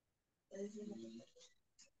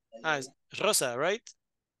 Rosa, right?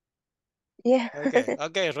 Yeah.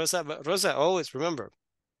 Okay, Rosa. But Rosa, always remember.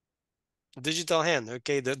 Digital hand,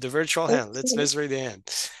 okay, the virtual hand. Let's read the hand.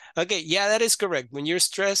 Okay, yeah, that is correct. When you're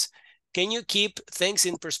stressed, can you keep things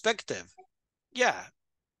in perspective? Yeah.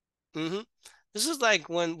 This is like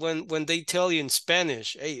when they tell you in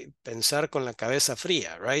Spanish, hey, pensar con la cabeza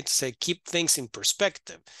fría, right? Say keep things in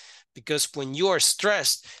perspective, because when you are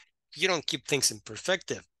stressed, you don't keep things in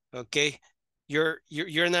perspective. Okay, you're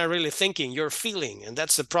not really thinking, you're feeling, and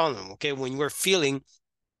that's the problem. Okay, when we're feeling,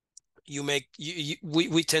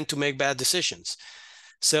 we tend to make bad decisions.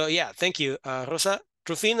 So yeah, thank you, Rosa.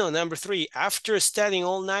 Rufino, number 3. After studying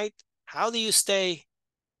all night, how do you stay?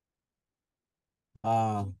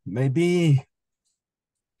 Maybe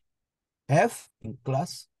F in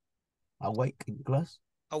class, awake in class.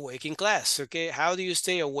 Awake in class, okay. How do you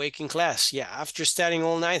stay awake in class? Yeah, after studying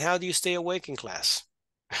all night, how do you stay awake in class?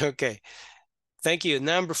 Okay, thank you.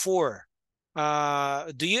 Number 4.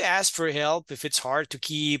 Do you ask for help if it's hard to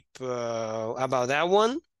keep? About that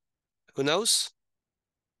one? Who knows?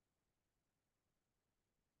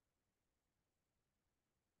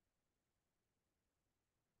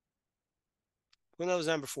 Who knows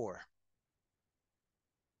number 4?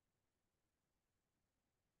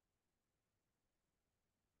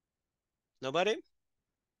 Nobody?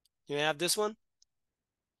 You have this one?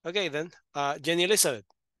 Okay, then. Jenny Elizabeth.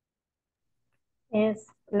 Yes,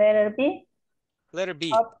 letter B. Letter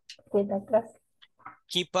B. Up with the class.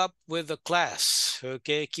 Keep up with the class.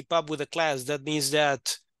 Okay, keep up with the class. That means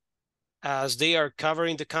that as they are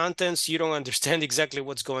covering the contents, you don't understand exactly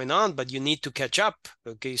what's going on, but you need to catch up.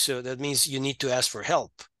 Okay, so that means you need to ask for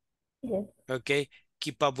help. Yes. Okay,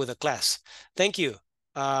 keep up with the class. Thank you,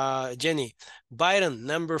 Jenny. Byron,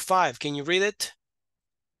 number 5. Can you read it?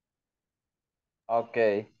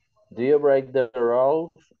 Okay. Do you break the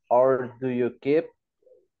rules or do you keep?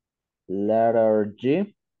 Letter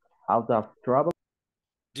G, out of trouble.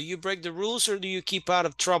 Do you break the rules or do you keep out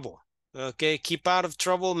of trouble? Okay, keep out of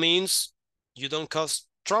trouble means you don't cause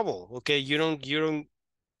trouble. Okay, you don't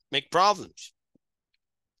make problems.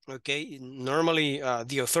 Okay, normally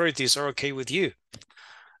the authorities are okay with you.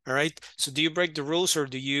 All right, so do you break the rules or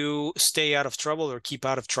do you stay out of trouble or keep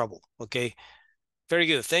out of trouble? Okay, very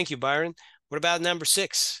good. Thank you, Byron. What about number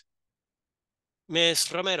 6?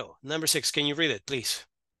 Ms. Romero, number 6, can you read it, please?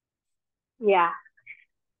 Yeah.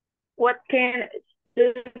 What can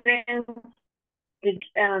students do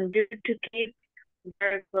to keep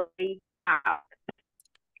their grades up?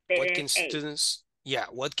 What can students,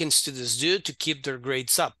 what can students do to keep their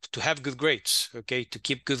grades up, to have good grades, okay, to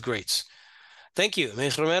keep good grades? Thank you,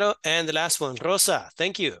 Ms. Romero. And the last one, Rosa,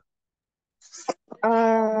 thank you.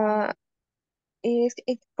 Is it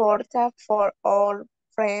important for all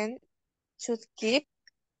friends to keep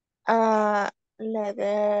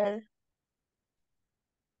level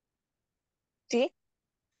T?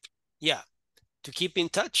 Yeah, to keep in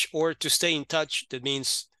touch or to stay in touch, that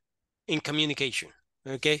means in communication,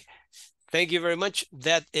 okay? Thank you very much.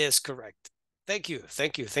 That is correct. Thank you,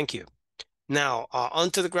 thank you, thank you. Now,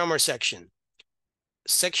 on to the grammar section.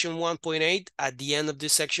 Section 1.8, at the end of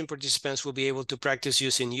this section, participants will be able to practice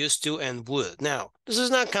using used to and would. Now, this is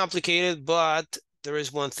not complicated, but there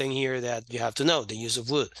is one thing here that you have to know, the use of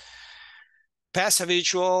would. Past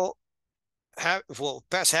habitual,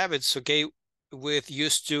 past habits, okay, with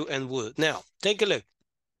used to and would. Now, take a look.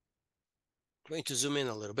 I'm going to zoom in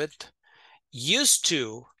a little bit. Used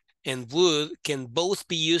to and would can both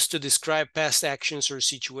be used to describe past actions or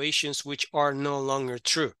situations which are no longer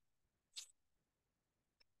true.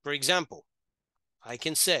 For example, I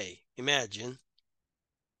can say, imagine,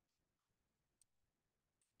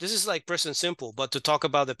 this is like present simple, but to talk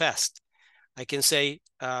about the past. I can say,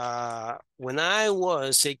 when I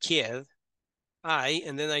was a kid,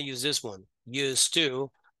 and then I use this one, used to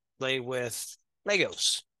play with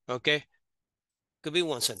Legos, okay? Could be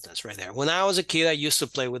one sentence right there. When I was a kid, I used to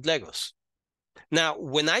play with Legos. Now,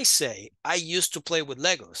 when I say I used to play with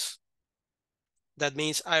Legos, that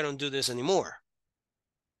means I don't do this anymore.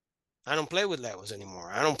 I don't play with Legos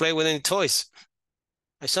anymore. I don't play with any toys.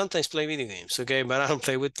 I sometimes play video games, okay, but I don't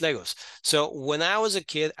play with Legos. So when I was a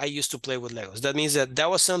kid, I used to play with Legos. That means that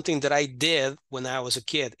was something that I did when I was a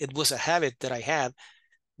kid. It was a habit that I had,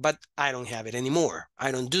 but I don't have it anymore.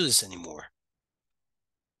 I don't do this anymore.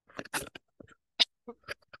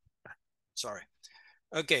 Sorry.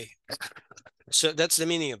 Okay, so that's the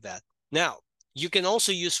meaning of that. Now, you can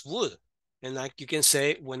also use would. And like you can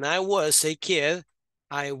say, when I was a kid,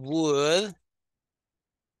 I would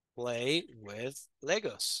play with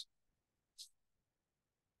Legos.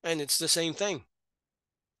 And it's the same thing,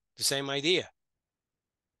 the same idea.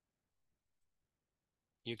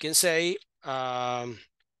 You can say, when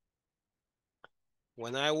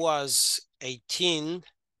I was 18,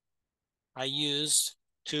 I used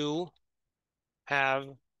to have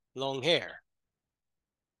long hair.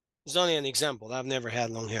 It's only an example. I've never had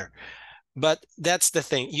long hair. But that's the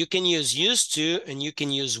thing. You can use used to and you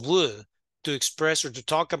can use would to express or to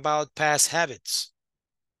talk about past habits,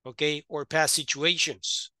 okay, or past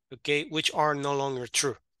situations, okay, which are no longer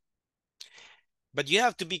true. But you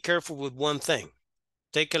have to be careful with one thing.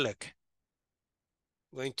 Take a look.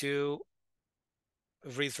 I'm going to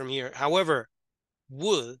read from here. However,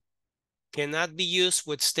 would cannot be used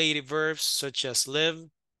with stative verbs such as live,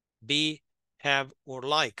 be, have, or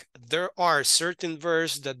like. There are certain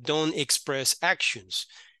verbs that don't express actions.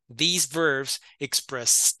 These verbs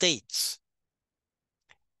express states.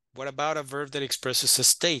 What about a verb that expresses a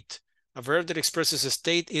state? A verb that expresses a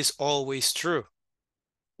state is always true,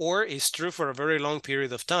 or is true for a very long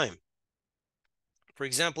period of time. For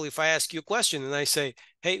example, if I ask you a question and I say,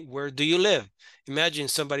 hey, where do you live? Imagine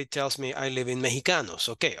somebody tells me I live in Mexicanos.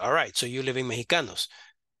 Okay, all right, so you live in Mexicanos.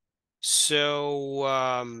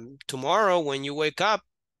 So tomorrow when you wake up,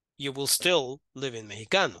 you will still live in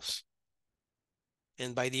Mexicanos.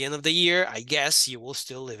 And by the end of the year, I guess you will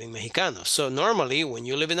still live in Mexicanos. So normally when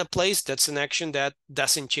you live in a place, that's an action that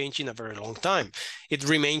doesn't change in a very long time. It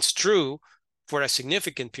remains true for a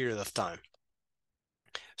significant period of time.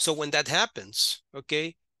 So when that happens,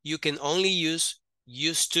 okay, you can only use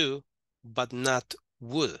used to, but not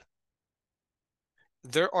would.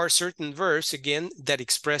 There are certain verbs, again, that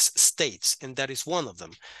express states, and that is one of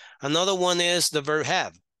them. Another one is the verb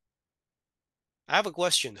have. I have a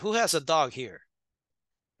question. Who has a dog here?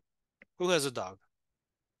 Who has a dog?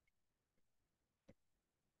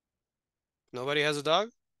 Nobody has a dog?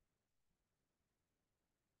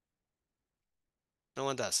 No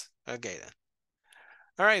one does. Okay, then.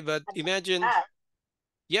 All right, but imagine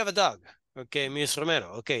you have a dog. Okay, Ms. Romero.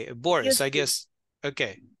 Okay, Boris, I guess.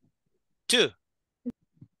 Okay. 2.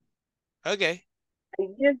 Okay. I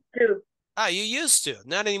used to. Ah, you used to,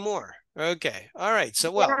 not anymore. Okay, all right.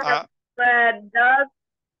 So, well, Yeah, but dogs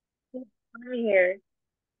come here.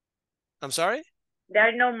 I'm sorry?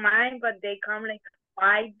 They're not mine, but they come like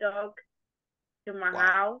 5 dogs to my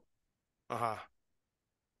house. Uh-huh.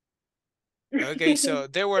 Okay, so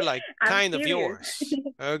they were like I'm kind of serious. yours.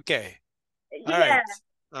 Okay. All Yeah, right.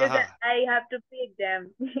 because Uh-huh. I have to feed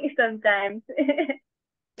them sometimes.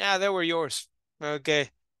 Yeah, they were yours. Okay.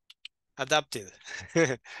 Adopted.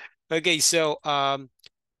 Okay, so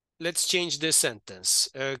let's change this sentence.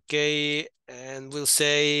 Okay, and we'll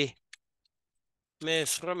say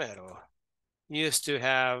Miss Romero used to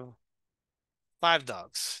have 5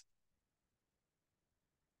 dogs.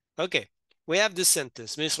 Okay, we have this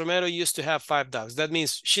sentence. Miss Romero used to have 5 dogs. That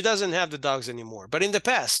means she doesn't have the dogs anymore. But in the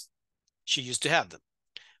past, she used to have them.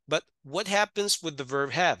 But what happens with the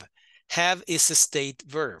verb have? Have is a state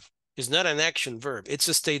verb. It's not an action verb. It's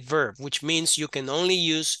a state verb, which means you can only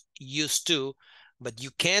use used to, but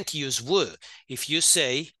you can't use would. If you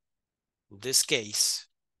say, in this case,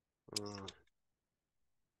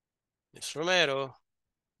 Miss Romero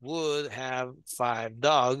would have 5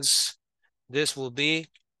 dogs, this will be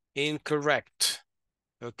incorrect.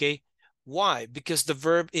 Okay? Why? Because the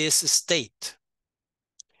verb is a state.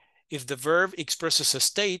 If the verb expresses a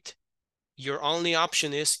state, your only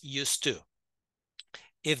option is used to.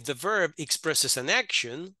 If the verb expresses an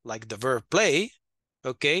action, like the verb play,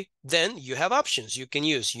 okay, then you have options. You can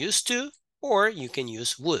use used to, or you can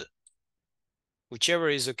use would. Whichever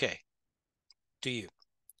is okay to you.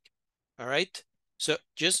 All right? So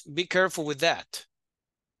just be careful with that.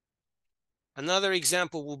 Another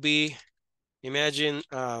example will be, imagine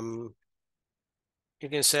you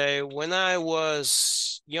can say, when I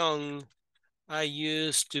was young, I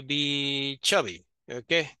used to be chubby,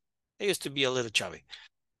 okay? I used to be a little chubby.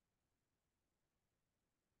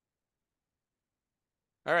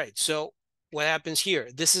 All right, so what happens here?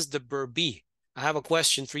 This is the verb be. I have a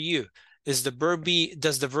question for you. Does the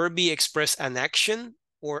verb be express an action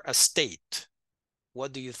or a state?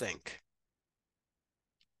 What do you think?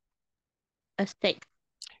 A state.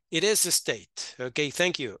 It is a state. Okay,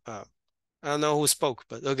 thank you. I don't know who spoke,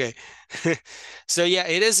 but okay. So yeah,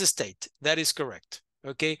 it is a state. That is correct.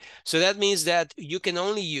 Okay, so that means that you can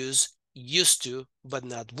only use used to, but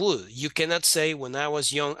not would. You cannot say, when I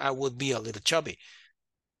was young, I would be a little chubby.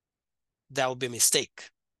 That would be a mistake.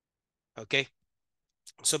 Okay,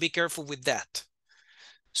 so be careful with that.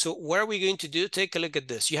 So what are we going to do? Take a look at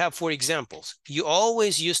this. You have 4 examples. You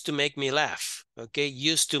always used to make me laugh. Okay,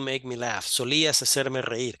 used to make me laugh. Solías hacerme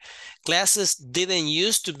reír. Classes didn't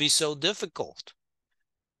used to be so difficult.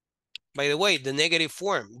 By the way, the negative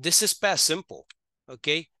form, this is past simple.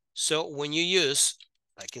 Okay, so when you use,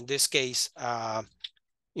 like in this case,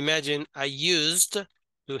 imagine I used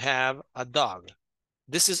to have a dog.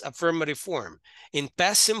 This is affirmative form. In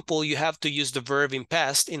past simple, you have to use the verb in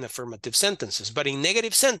past in affirmative sentences. But in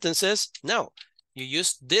negative sentences, no. You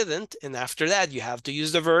use didn't, and after that, you have to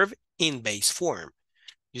use the verb in base form.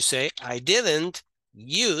 You say, I didn't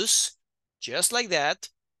use, just like that,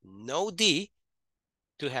 no D,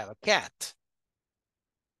 to have a cat.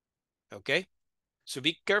 Okay? So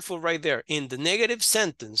be careful right there. In the negative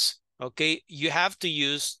sentence, okay, you have to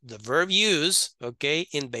use the verb use, okay,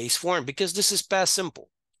 in base form, because this is past simple.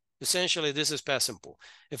 Essentially, this is past simple.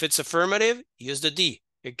 If it's affirmative, use the D.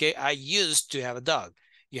 Okay, I used to have a dog.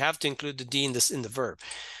 You have to include the D in the verb.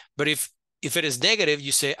 But if it is negative,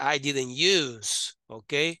 you say I didn't use.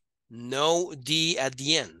 Okay, no D at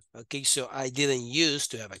the end. Okay, so I didn't use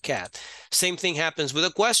to have a cat. Same thing happens with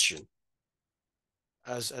a question.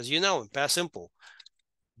 As you know, in past simple,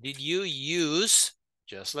 did you use?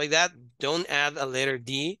 Just like that. Don't add a letter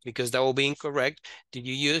D because that will be incorrect. Did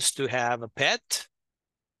you use to have a pet?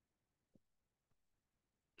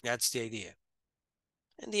 That's the idea.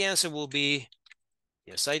 And the answer will be,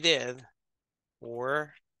 yes, I did,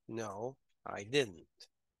 or no, I didn't.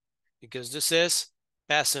 Because this is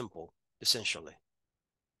past simple, essentially.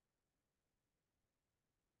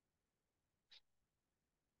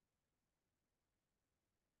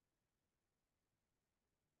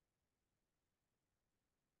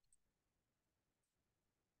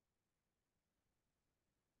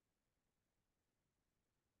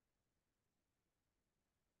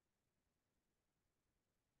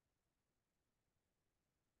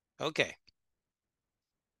 Okay.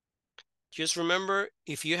 Just remember,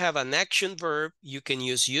 if you have an action verb, you can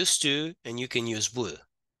use used to and you can use would.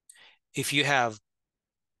 If you have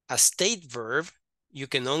a state verb, you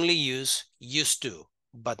can only use used to,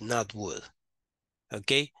 but not would.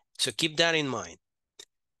 Okay, so keep that in mind.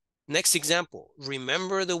 Next example,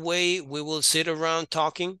 remember the way we will sit around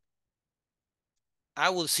talking? I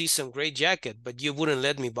will see some great jacket, but you wouldn't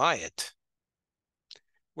let me buy it.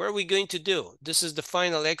 What are we going to do? This is the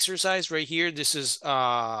final exercise right here. This is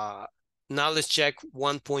knowledge check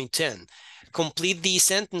 1.10. Complete these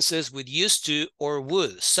sentences with used to or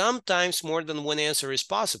would. Sometimes more than one answer is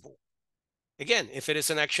possible. Again, if it is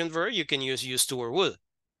an action verb, you can use used to or would.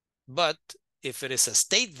 But if it is a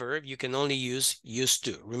state verb, you can only use used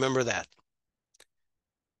to. Remember that.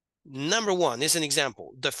 Number one is an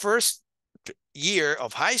example. The first year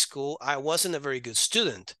of high school, I wasn't a very good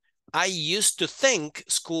student. I used to think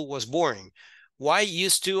school was boring. Why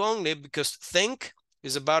used to only? Because think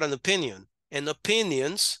is about an opinion. And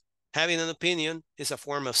opinions, having an opinion is a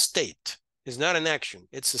form of state. It's not an action,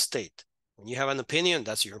 it's a state. When you have an opinion,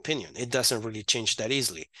 that's your opinion. It doesn't really change that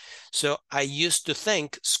easily. So I used to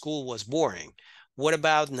think school was boring. What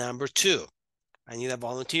about number two? I need a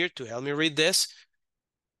volunteer to help me read this.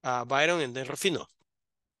 Byron and then Rufino.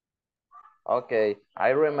 Okay, I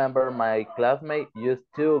remember my classmate used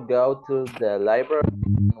to go to the library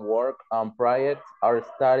and work on projects or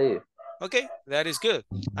study. Okay, that is good.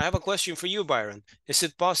 I have a question for you, Byron. Is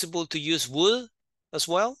it possible to use would as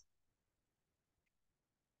well?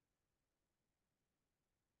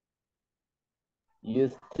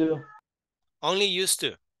 Used to. Only used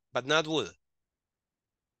to, but not would.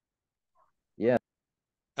 Yeah.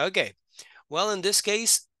 Okay, well, in this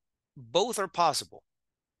case, both are possible.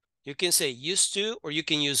 You can say used to or you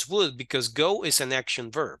can use would because go is an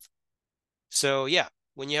action verb. So yeah,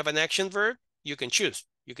 when you have an action verb, you can choose.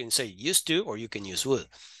 You can say used to or you can use would.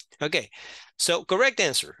 Okay, so correct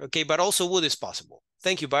answer. Okay, but also would is possible.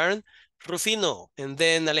 Thank you, Byron. Rufino and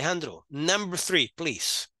then Alejandro. Number three,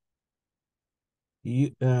 please.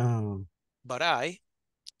 But I.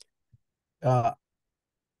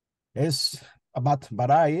 It's about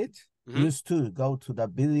but I used to go to the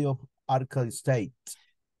video arcade state.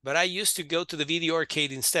 But I used to go to the video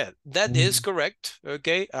arcade instead. That is correct.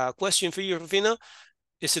 Okay. Question for you, Rufino.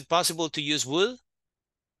 Is it possible to use would?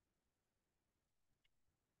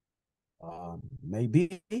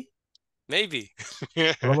 Maybe. Maybe.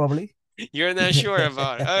 Probably. You're not sure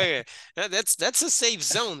about it. Okay. That's a safe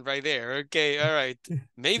zone right there. Okay. All right.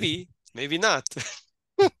 Maybe. Maybe not.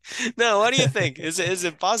 Now, what do you think? Is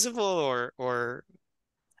it possible or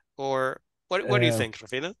what do you think,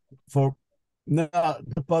 Rufino? No,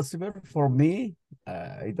 not possible for me.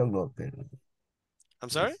 I don't know. I'm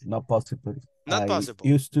sorry? It's not possible. Not possible.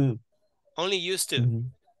 Used to. Only used to.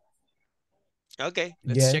 Okay,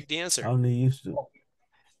 let's check the answer. Only used to.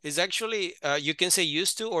 It's actually, you can say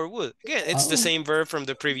used to or would. Again, it's the same verb from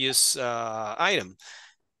the previous item.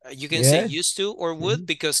 You can say used to or would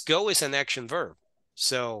because go is an action verb.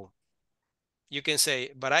 So you can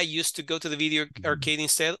say, but I used to go to the video arcade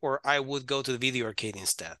instead, or I would go to the video arcade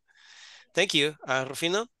instead. Thank you,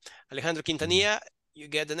 Rufino. Alejandro Quintanilla, you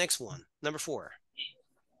get the next one. Number four.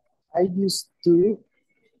 I used to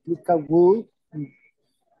pick a wood,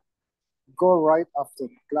 go right after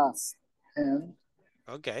class, and...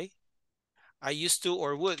 Okay. I used to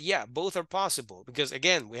or would. Yeah, both are possible because,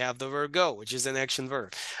 again, we have the verb go, which is an action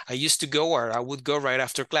verb. I used to go or I would go right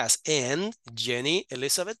after class. And Jenny,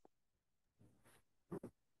 Elizabeth?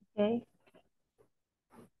 Okay.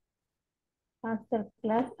 After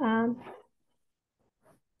class and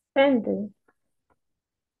spend.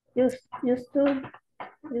 Used to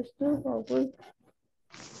or would.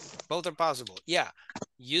 Both are possible. Yeah,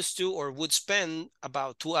 used to or would spend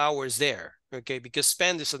about 2 hours there. Okay, because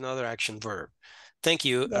spend is another action verb. Thank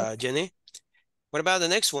you, Jenny. What about the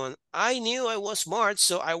next one? I knew I was smart,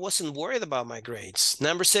 so I wasn't worried about my grades.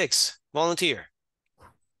 Number 6, volunteer.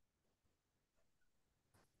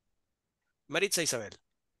 Maritza Isabel.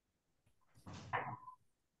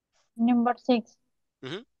 Number 6.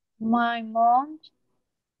 My mom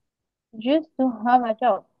used to have a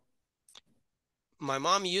job. My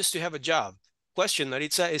mom used to have a job. Question,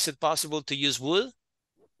 Maritza, is it possible to use would?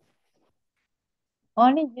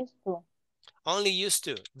 Only used to. Only used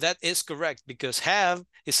to. That is correct because have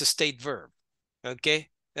is a state verb. Okay,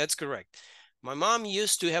 that's correct. My mom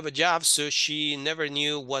used to have a job, so she never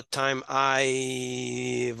knew what time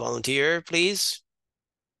I volunteer, please.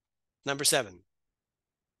 Number 7.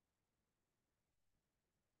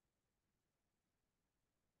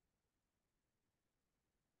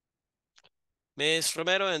 Ms.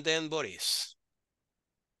 Romero and then Boris.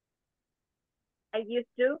 I used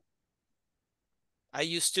to. I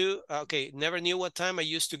used to. Okay, never knew what time I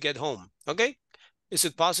used to get home. Okay, is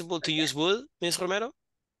it possible to use would, Ms. Romero?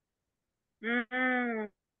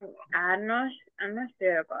 I'm not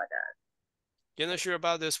sure about that. You're not sure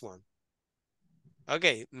about this one?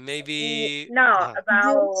 Okay, maybe... No,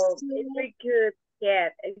 about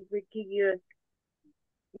if we could use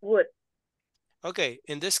would. Okay,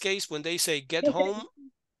 in this case, when they say get home,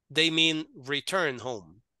 they mean return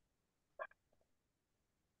home.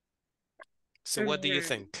 So what do you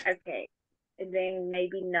think? Okay, and then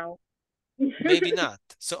maybe no. Maybe not.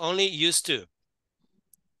 So only used to.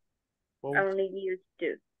 Only used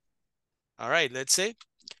to. All right, let's see.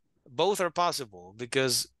 Both are possible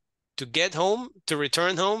because to get home, to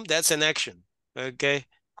return home, that's an action. Okay,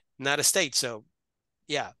 not a state. So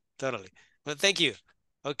yeah, totally. Well, thank you.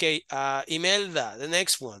 Okay, Imelda, the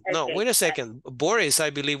next one. No, Okay, wait a second. Boris,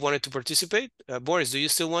 I believe, wanted to participate. Boris, do you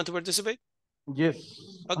still want to participate? Yes.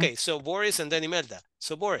 Okay, so Boris and then Imelda.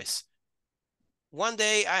 So Boris, one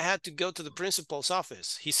day I had to go to the principal's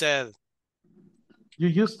office. He said, you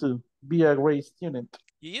used to be a great student.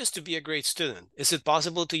 You used to be a great student. Is it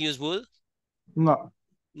possible to use would? No.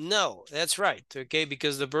 No, that's right. Okay,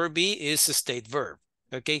 because the verb be is a state verb.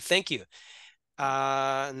 Okay, thank you.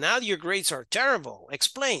 Now your grades are terrible.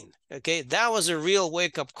 Explain. Okay, that was a real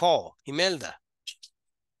wake-up call. Imelda.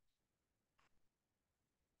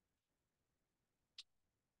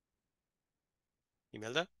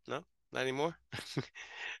 Imelda? No, not anymore.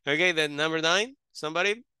 Okay, then number 9.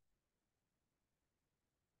 Somebody?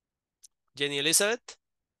 Jenny Elizabeth?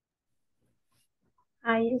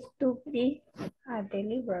 I used to be at the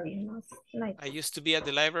library most nights. I used to be at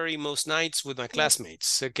the library most nights with my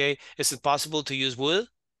classmates. Okay, is it possible to use would?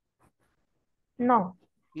 No.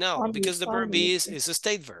 No, because the verb be is a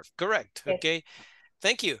state verb. Correct. Yes. Okay,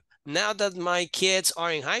 thank you. Now that my kids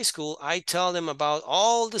are in high school, I tell them about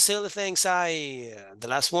all the silly things the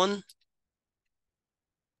last one?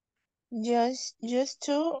 Just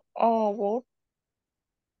to would.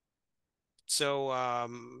 So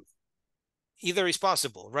either is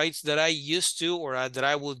possible, right? That I used to or that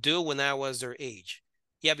I will do when I was their age.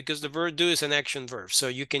 Yeah, because the verb do is an action verb. So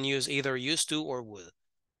you can use either used to or would.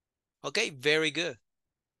 Okay, very good.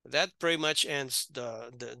 That pretty much ends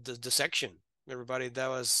the section. Everybody, that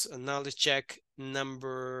was a knowledge check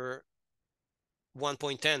number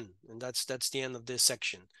 1.10, and that's the end of this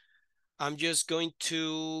section. I'm just going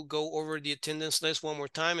to go over the attendance list one more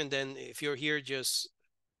time, and then if you're here, just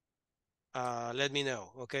let me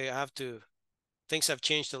know. Okay, things have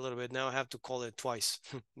changed a little bit. Now I have to call it twice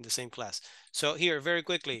in the same class. So here, very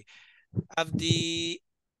quickly, Abdi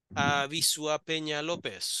Avisua Peña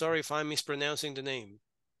Lopez. Sorry if I'm mispronouncing the name.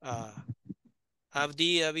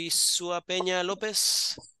 Abdi Avisua Peña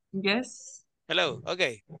Lopez. Yes. Hello.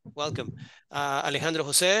 Okay. Welcome. Alejandro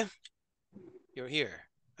Jose, you're here.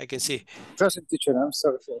 I can see. Present, teacher. I'm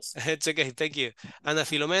sorry. Yes. It's okay. Thank you. Ana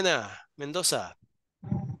Filomena Mendoza.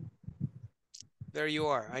 There you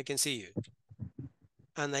are. I can see you.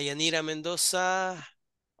 Ana Yanira Mendoza.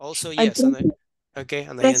 Also, yes. Okay.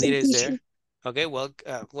 Ana Yanira is there. Okay. Well,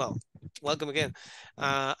 welcome again.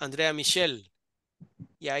 Andrea Michelle.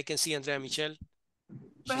 Yeah, I can see Andrea Michelle.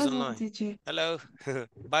 She's online. Teacher. Hello.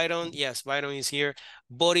 Byron. Yes, Byron is here.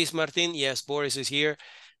 Boris Martin. Yes, Boris is here.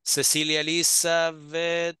 Cecilia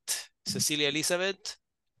Elizabeth.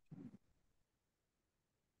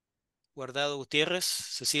 Guardado Gutiérrez.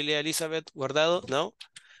 Cecilia Elizabeth Guardado. No.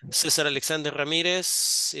 Cesar Alexander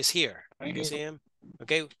Ramirez is here. I can see him.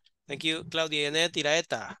 Okay. Thank you. Claudia Yanet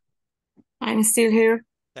Iraeta. I'm still here.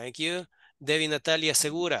 Thank you. Debbie Natalia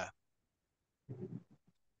Segura.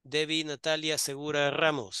 Debbie Natalia Segura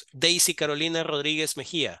Ramos. Daisy Carolina Rodríguez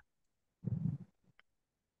Mejía.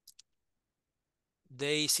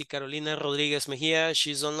 Daisy Carolina Rodríguez Mejía,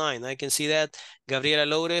 she's online. I can see that. Gabriela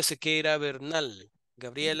Loure Sequeira Bernal.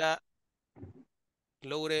 Gabriela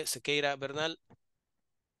Loure Sequeira Bernal.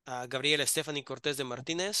 Gabriela Stephanie Cortés de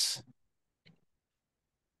Martínez.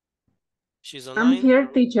 She's online. I'm here,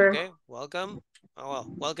 teacher. Okay, welcome. Oh,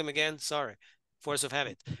 well, welcome again. Sorry. Force of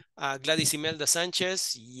habit. Gladys Imelda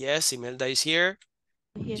Sánchez. Yes, Imelda is here.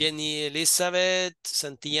 Yes. Jenny Elizabeth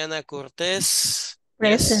Santillana Cortés.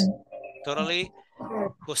 Present. Yes, totally.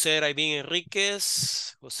 José Raibín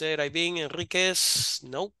Enríquez. José Raibín Enríquez.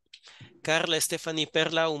 No. Carla Stephanie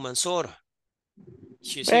Perla Umansor.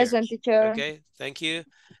 She's Present, here. teacher. Okay, thank you.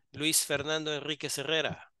 Luis Fernando Enríquez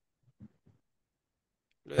Herrera.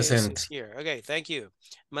 Luis Present. is here. Okay, thank you.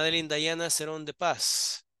 Madeline Diana Cerón de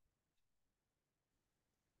Paz.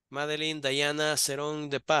 Madeline Diana Cerón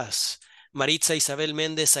de Paz. Maritza Isabel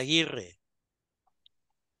Méndez Aguirre.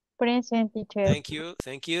 Present, teacher. Thank you,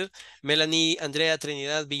 thank you. Melanie Andrea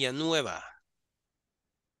Trinidad Villanueva.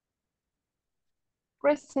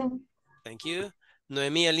 Present. Thank you.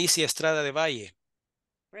 Noemí Alicia Estrada de Valle.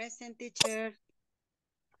 Present, teacher.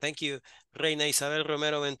 Thank you. Reina Isabel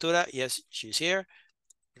Romero Ventura. Yes, she's here.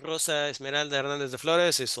 Rosa Esmeralda Hernández de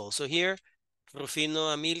Flores is also here. Rufino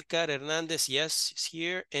Amilcar Hernandez, yes, is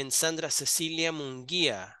here. And Sandra Cecilia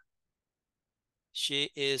Munguia. She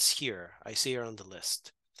is here. I see her on the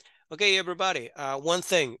list. Okay, everybody. One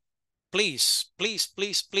thing. Please,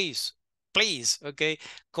 okay,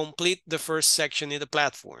 complete the first section in the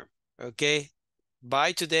platform, okay?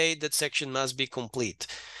 By today, that section must be complete.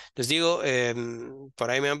 Les digo, por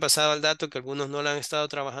ahí me han pasado el dato que algunos no la han estado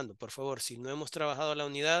trabajando. Por favor, si no hemos trabajado la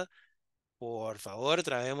unidad, por favor,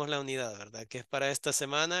 traemos la unidad, ¿verdad? Que es para esta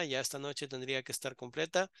semana, ya esta noche tendría que estar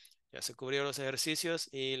completa. Ya se cubrieron los ejercicios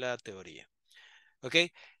y la teoría.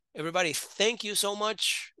 Okay, everybody, thank you so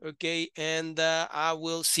much. Okay, and I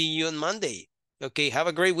will see you on Monday. Okay, have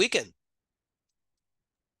a great weekend.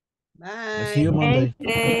 I see you Monday.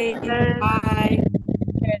 Bye.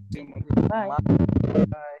 Bye.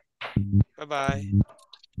 Bye. Bye-bye.